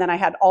and then I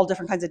had all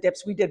different kinds of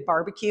dips. We did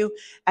barbecue.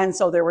 And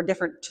so there were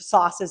different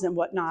sauces and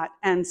whatnot.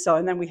 And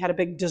then we had a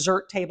big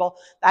dessert table.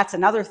 That's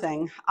another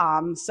thing.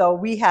 So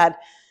we had,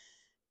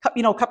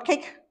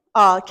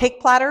 cake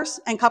platters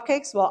and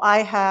cupcakes. Well,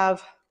 I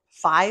have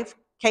 5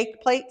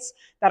 cake plates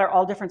that are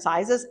all different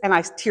sizes and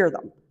I tier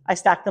them. I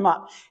stack them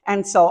up.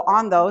 And so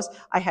on those,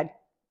 I had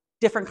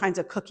different kinds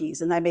of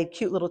cookies and I made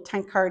cute little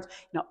tent cards,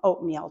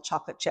 oatmeal,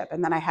 chocolate chip.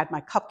 And then I had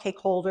my cupcake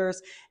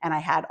holders and I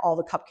had all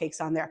the cupcakes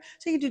on there.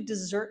 So you do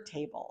dessert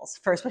tables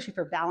especially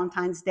for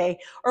Valentine's Day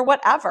or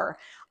whatever.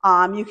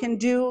 You can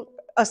do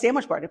a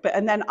sandwich board,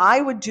 and then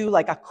I would do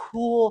like a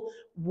cool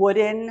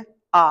wooden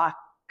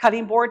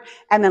cutting board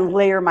and then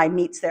layer my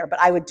meats there. But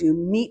I would do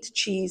meat,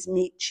 cheese,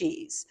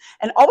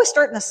 and always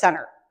start in the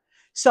center.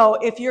 So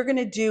if you're going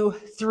to do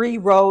 3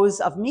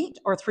 rows of meat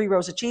or 3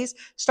 rows of cheese,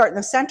 start in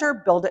the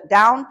center, build it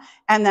down,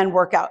 and then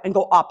work out and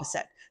go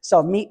opposite.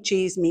 So meat,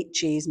 cheese,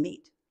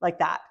 meat, like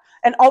that.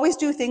 And always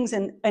do things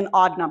in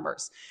odd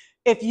numbers.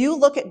 If you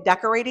look at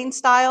decorating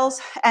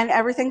styles and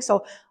everything,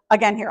 so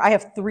again here, I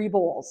have 3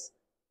 bowls.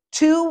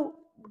 2,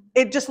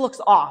 it just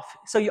looks off.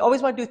 So you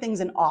always want to do things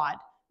in odd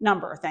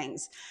number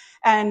things.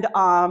 And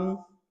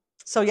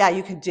so yeah,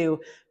 you could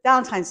do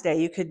Valentine's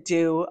Day, you could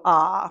do,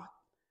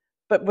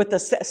 but with the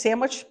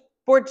sandwich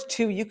boards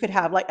too, you could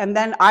have and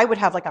then I would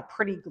have like a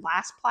pretty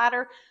glass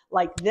platter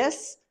like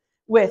this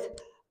with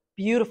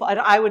beautiful,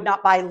 I would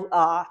not buy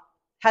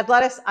head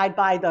lettuce, I'd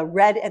buy the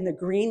red and the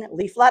green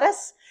leaf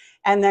lettuce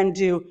and then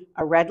do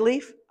a red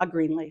leaf, a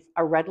green leaf,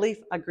 a red leaf,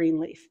 a green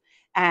leaf.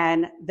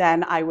 And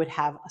then I would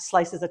have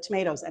slices of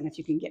tomatoes. And if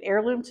you can get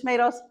heirloom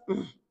tomatoes,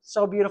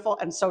 so beautiful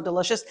and so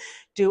delicious.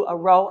 Do a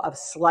row of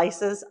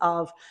slices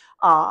of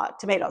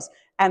tomatoes.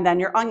 And then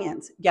your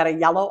onions, get a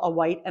yellow, a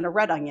white, and a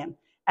red onion.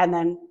 And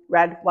then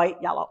red, white,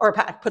 yellow, or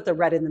put the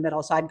red in the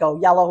middle. So I'd go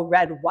yellow,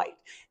 red, white.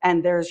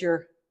 And there's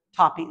your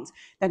toppings.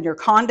 Then your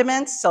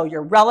condiments, so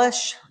your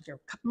relish,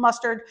 your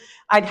mustard.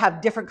 I'd have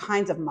different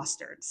kinds of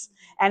mustards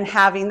and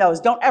having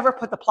those. Don't ever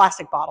put the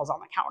plastic bottles on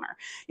the counter.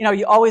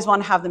 You always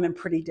want to have them in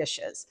pretty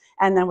dishes.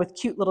 And then with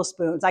cute little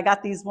spoons. I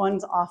got these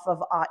ones off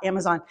of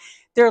Amazon.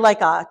 They're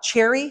like a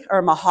cherry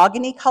or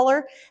mahogany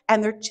color,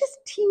 and they're just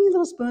teeny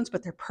little spoons,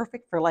 but they're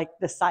perfect for like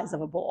the size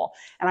of a bowl.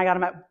 And I got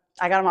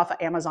them off of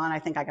Amazon. I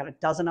think I got a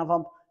dozen of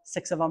them,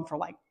 6 of them for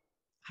like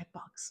 $5.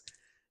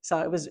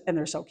 So and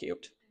they're so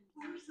cute.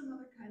 What are some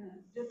other kind of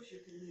dips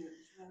you can use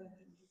rather than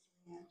just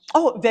ranch?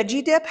 Oh,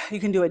 veggie dip. You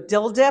can do a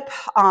dill dip.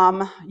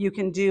 You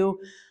can do,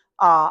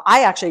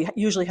 I actually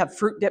usually have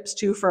fruit dips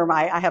too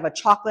I have a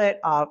chocolate,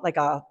 like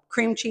a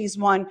cream cheese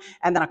one,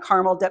 and then a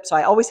caramel dip. So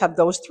I always have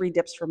those 3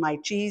 dips for my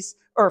cheese,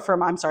 or for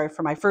my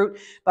fruit.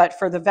 But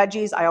for the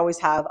veggies, I always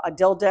have a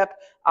dill dip,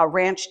 a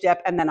ranch dip,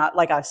 and then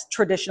like a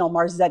traditional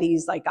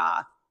Marzetti's, like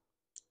a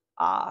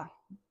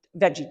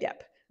veggie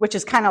dip, which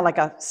is kind of like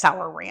a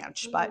sour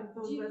ranch. But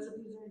Those recipes are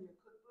in your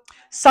cookbook?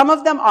 some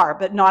of them are,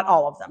 but not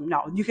all of them.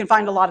 No, you can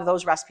find a lot of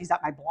those recipes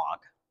at my blog.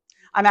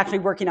 I'm actually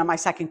working on my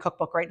 2nd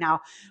cookbook right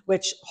now,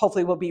 which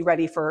hopefully will be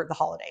ready for the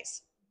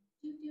holidays.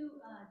 Do you do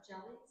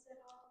jellies at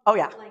all? Oh,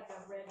 yeah. Like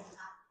a red hot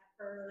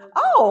pepper?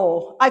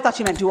 Oh, I thought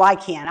you meant do I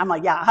can. I'm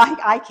like, yeah,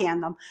 I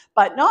can them.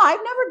 But no, I've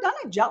never done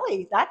a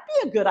jelly. That'd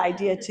be a good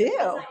idea too. Because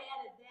I added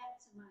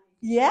that to my.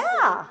 Yeah.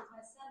 Because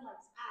my son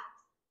likes hot.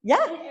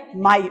 Yeah,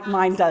 Everything hot.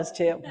 mine does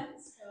too. So,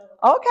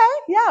 Okay,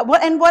 yeah.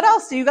 And what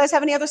else? Do you guys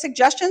have any other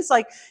suggestions?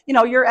 Like,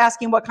 you're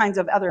asking what kinds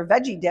of other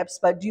veggie dips,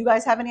 but do you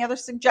guys have any other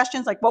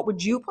suggestions? Like, what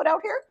would you put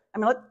out here? I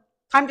mean,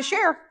 time to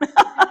share.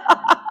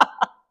 I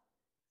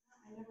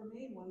never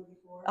made one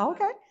before.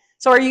 Okay.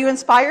 So are you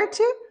inspired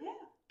to? Yeah.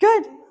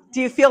 Good. Do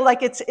you feel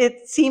like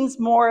it seems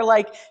more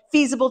like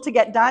feasible to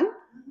get done?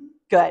 Mm-hmm.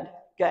 Good.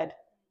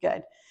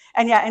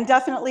 And yeah, and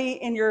definitely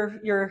in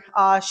your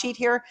sheet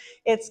here,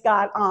 it's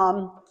got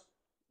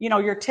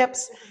your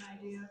tips.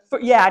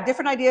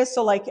 Different ideas.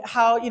 So like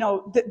how,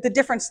 the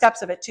different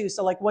steps of it too.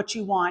 So like what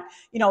you want,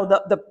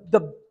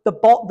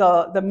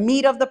 the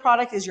meat of the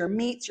product is your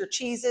meats, your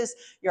cheeses,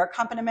 your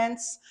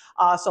accompaniments.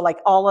 So like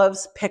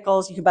olives,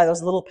 pickles, you can buy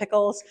those little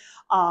pickles,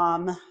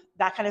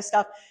 that kind of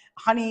stuff.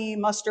 honey,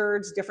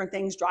 mustards, different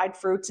things, dried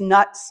fruits,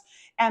 nuts,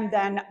 and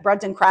then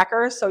breads and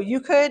crackers. So you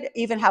could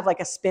even have like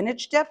a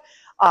spinach dip.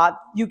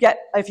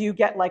 If you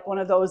get like one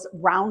of those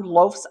round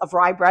loaves of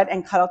rye bread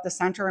and cut out the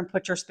center and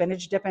put your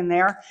spinach dip in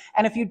there.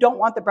 And if you don't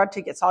want the bread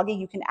to get soggy,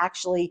 you can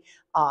actually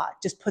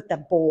just put the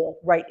bowl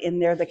right in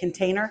there, the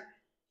container.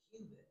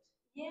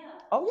 Yeah.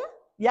 Oh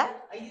yeah, yeah.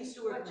 I used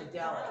to work in a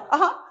deli.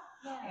 Uh-huh.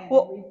 Yeah. And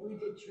Well, we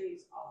did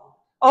trees all.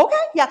 Okay,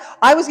 yeah.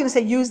 I was going to say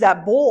use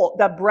that bowl,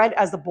 the bread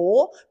as the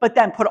bowl, but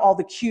then put all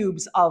the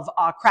cubes of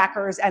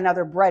crackers and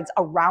other breads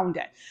around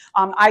it.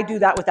 I do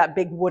that with that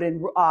big wooden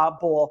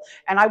bowl.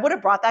 And I would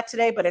have brought that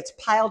today, but it's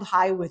piled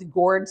high with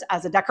gourds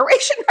as a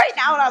decoration right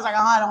now. And I was like,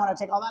 oh, I don't want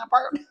to take all that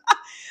apart.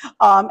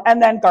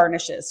 And then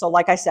garnishes. So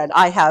like I said,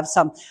 I have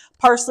some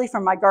parsley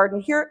from my garden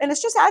here, and it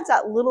just adds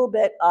that little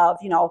bit of,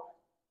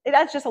 it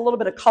adds just a little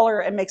bit of color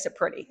and makes it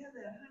pretty. You have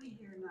that honey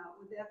here now.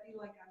 Would that be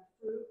like on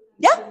fruit?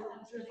 Yeah.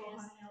 Drizzle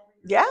honey over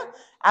your Yeah, fruit?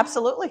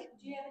 absolutely.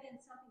 Do you have it in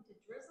something to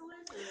drizzle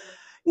it? Or?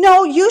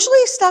 No,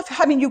 usually stuff,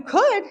 I mean, you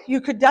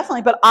could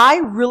definitely, but I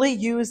really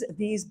use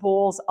these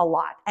bowls a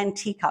lot and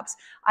teacups.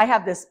 I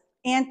have this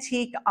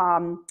antique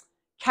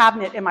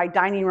cabinet in my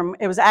dining room.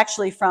 It was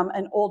actually from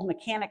an old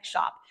mechanic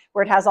shop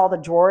where it has all the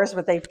drawers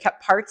where they've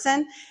kept parts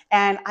in.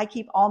 And I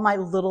keep all my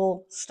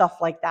little stuff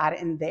like that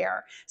in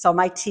there. So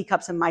my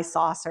teacups and my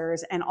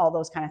saucers and all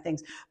those kind of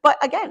things.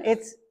 But again,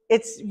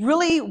 it's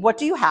really, what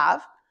do you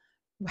have?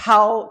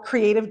 How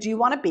creative do you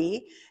want to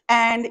be,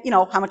 and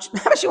how much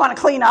you want to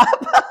clean up.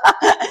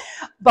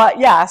 But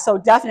yeah, so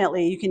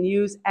definitely you can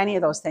use any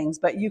of those things.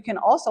 But you can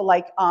also,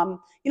 like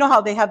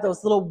how they have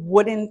those little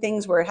wooden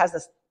things where it has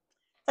this,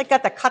 like,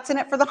 got the cuts in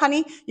it for the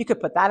honey. You could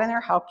put that in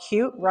there. How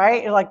cute,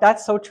 right? You're like,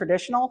 that's so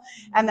traditional.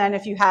 And then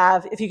if you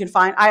can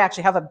find, I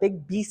actually have a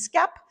big bee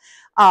skep,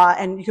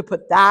 and you could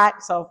put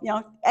that. So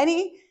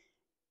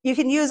you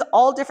can use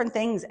all different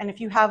things. And if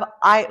you have,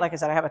 like I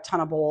said, I have a ton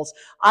of bowls.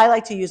 I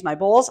like to use my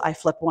bowls. I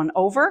flip one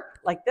over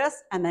like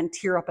this and then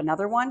tear up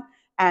another one.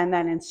 And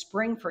then in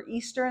spring for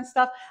Easter and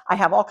stuff, I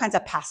have all kinds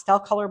of pastel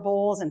color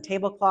bowls and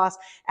tablecloths,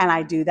 and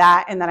I do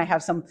that. And then I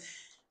have some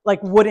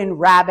like wooden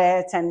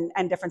rabbits and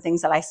different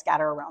things that I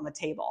scatter around the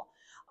table.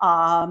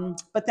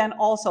 But then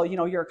also,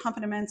 your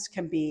accompaniments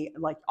can be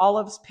like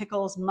olives,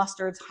 pickles,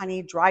 mustards,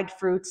 honey, dried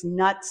fruits,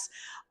 nuts.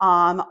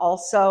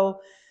 Also,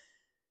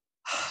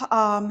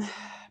 I'm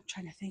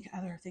trying to think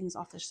other things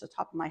off the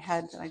top of my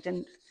head that I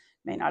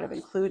may not have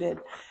included.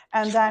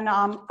 And then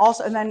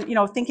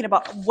thinking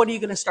about, what are you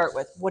going to start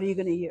with? What are you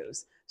going to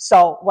use?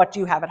 So what do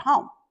you have at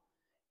home?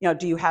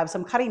 Do you have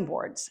some cutting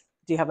boards?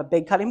 Do you have a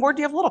big cutting board?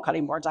 Do you have little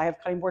cutting boards? I have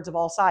cutting boards of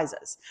all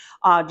sizes.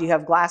 Do you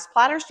have glass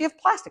platters? Do you have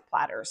plastic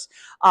platters?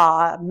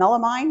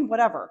 Melamine,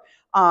 whatever.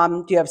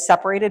 Do you have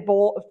separated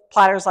bowl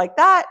platters like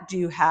that? Do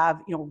you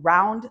have,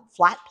 round,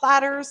 flat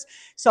platters?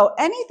 So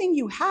anything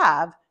you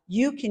have,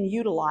 you can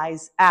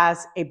utilize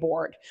as a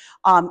board.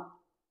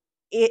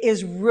 It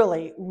is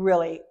really,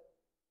 really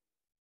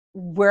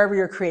wherever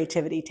your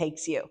creativity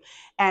takes you.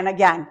 And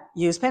again,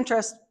 use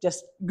Pinterest,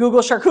 just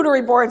Google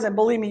charcuterie boards, and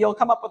believe me, you'll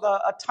come up with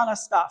a ton of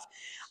stuff.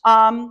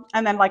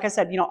 And then, like I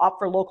said, opt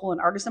for local and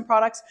artisan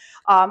products.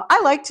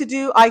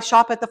 I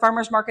shop at the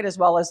farmer's market as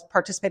well as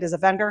participate as a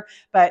vendor,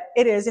 but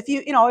it is, if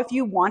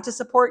you want to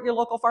support your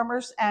local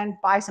farmers and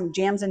buy some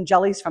jams and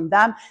jellies from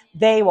them,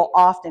 they will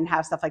often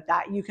have stuff like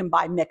that. You can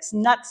buy mixed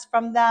nuts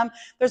from them.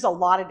 There's a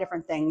lot of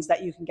different things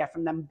that you can get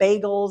from them,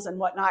 bagels and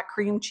whatnot,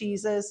 cream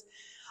cheeses.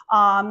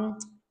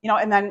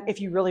 And then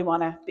if you really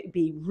want to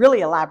be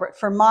really elaborate,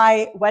 for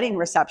my wedding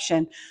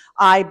reception,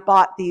 I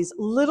bought these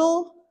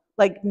little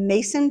like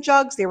mason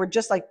jugs. They were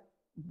just like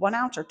 1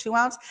 ounce or 2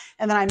 ounce.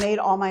 And then I made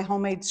all my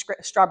homemade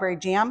strawberry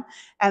jam.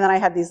 And then I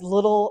had these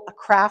little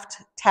craft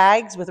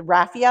tags with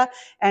raffia.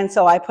 And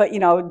so I put,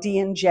 D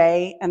and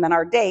J and then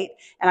our date,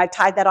 and I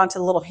tied that onto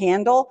the little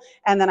handle.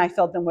 And then I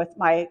filled them with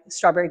my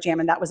strawberry jam,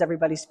 and that was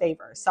everybody's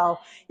favor. So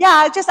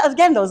yeah, just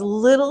again, those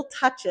little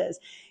touches,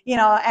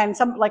 and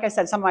like I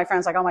said, some of my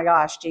friends like, oh my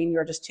gosh, Jean,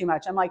 you're just too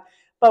much. I'm like,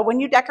 but when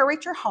you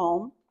decorate your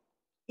home,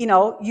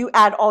 you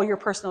add all your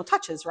personal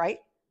touches, right?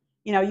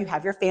 You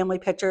have your family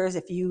pictures.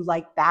 If you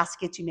like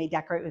baskets, you may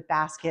decorate with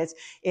baskets.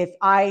 If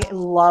I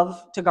love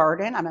to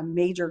garden, I'm a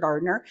major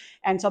gardener.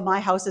 And so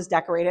my house is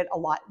decorated a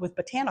lot with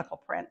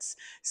botanical prints.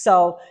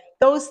 So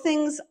those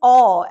things,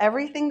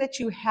 everything that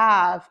you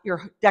have,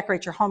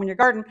 decorate your home and your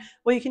garden,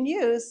 well, you can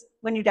use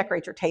when you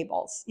decorate your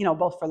tables,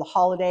 both for the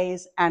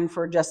holidays and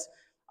for just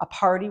a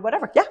party,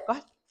 whatever. Yeah, go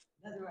ahead.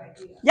 Another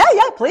idea. Yeah,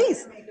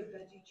 please. I'm gonna make a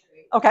veggie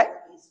tray. Okay.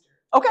 For Easter.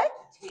 Okay.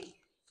 To take.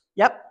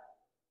 Yep.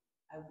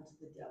 I went to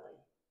the deli,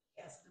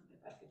 asked them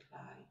if I could buy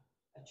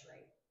a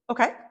tray.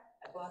 Okay.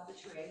 I bought the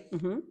tray,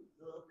 Mm-hmm.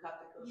 the little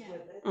cup that goes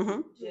with it.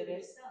 Mm-hmm. Did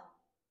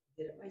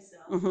it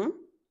myself, Mm-hmm.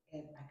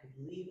 and I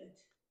could leave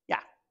it. Yeah.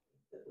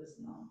 It was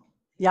normal.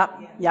 Yep.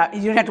 Yeah.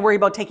 You don't have to worry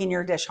about taking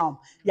your dish home.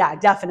 Yeah,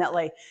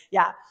 definitely.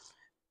 Yeah.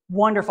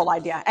 Wonderful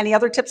idea. Any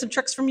other tips and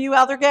tricks from you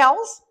other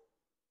gals?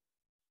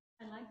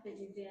 I like that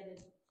you've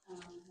added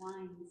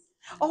wines.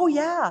 Oh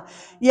yeah,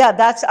 yeah.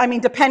 That's, I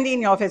mean, depending,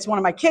 you know, if it's one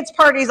of my kids'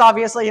 parties,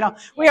 obviously, you know,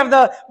 we have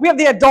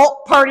the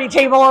adult party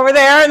table over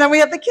there, and then we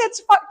have the kid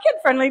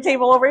friendly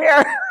table over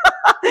here.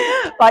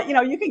 But you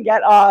know, you can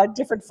get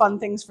different fun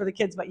things for the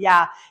kids. But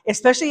yeah,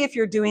 especially if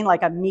you're doing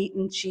like a meat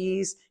and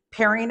cheese,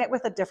 pairing it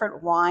with a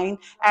different wine,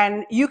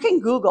 and you can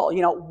Google,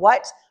 you know,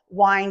 what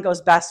wine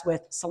goes best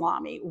with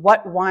salami,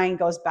 what wine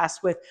goes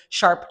best with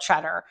sharp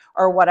cheddar,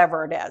 or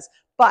whatever it is.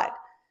 But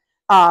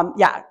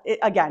yeah,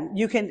 again,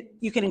 you can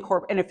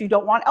incorporate, and if you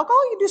don't want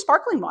alcohol, you do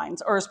sparkling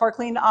wines or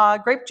sparkling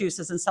grape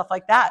juices and stuff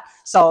like that.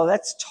 So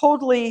that's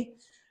totally,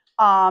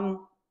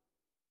 you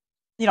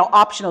know,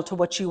 optional to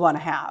what you want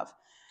to have.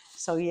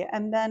 So yeah,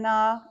 and then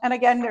and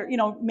again, they're, you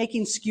know,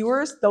 making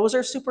skewers. Those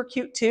are super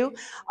cute too.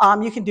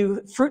 You can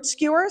do fruit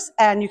skewers,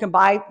 and you can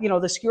buy, you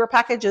know, the skewer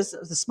packages,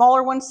 the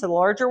smaller ones to the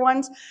larger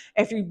ones.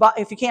 If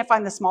you can't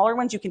find the smaller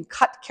ones, you can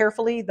cut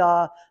carefully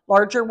the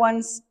larger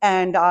ones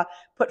and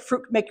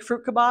make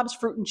fruit kebabs,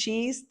 fruit and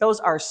cheese. Those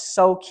are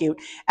so cute.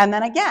 And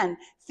then again,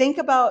 think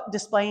about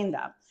displaying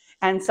them.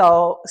 And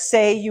so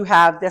say you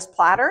have this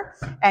platter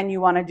and you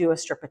want to do a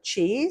strip of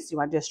cheese, you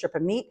want to do a strip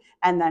of meat,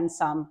 and then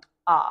some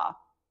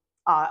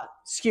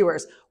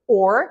skewers.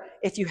 Or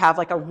if you have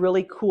like a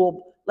really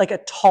cool, like a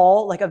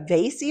tall, like a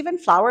vase, even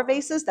flower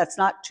vases, that's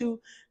not too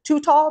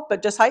tall,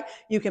 but just high,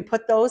 you can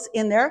put those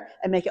in there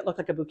and make it look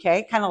like a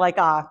bouquet, kind of like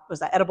was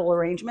that edible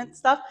arrangement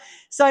stuff.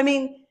 So I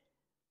mean,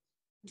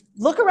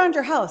 look around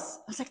your house.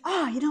 I was like,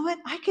 oh, you know what?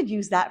 I could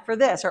use that for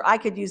this, or I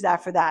could use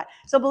that for that.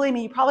 So believe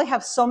me, you probably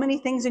have so many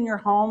things in your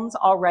homes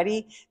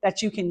already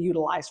that you can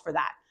utilize for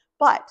that.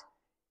 But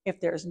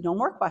if there's no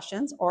more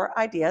questions or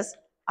ideas,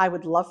 I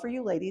would love for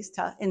you ladies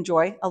to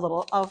enjoy a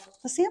little of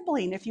the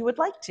sampling if you would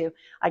like to.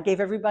 I gave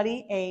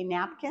everybody a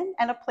napkin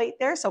and a plate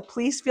there, so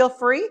please feel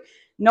free.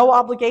 No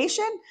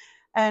obligation.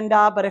 And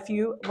but if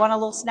you want a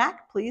little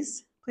snack,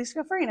 please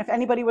feel free. And if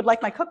anybody would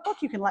like my cookbook,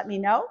 you can let me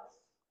know.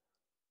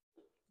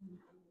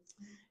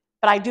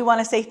 But I do want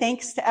to say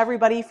thanks to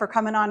everybody for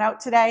coming on out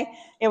today.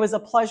 It was a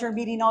pleasure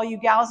meeting all you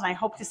gals, and I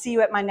hope to see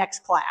you at my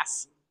next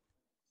class.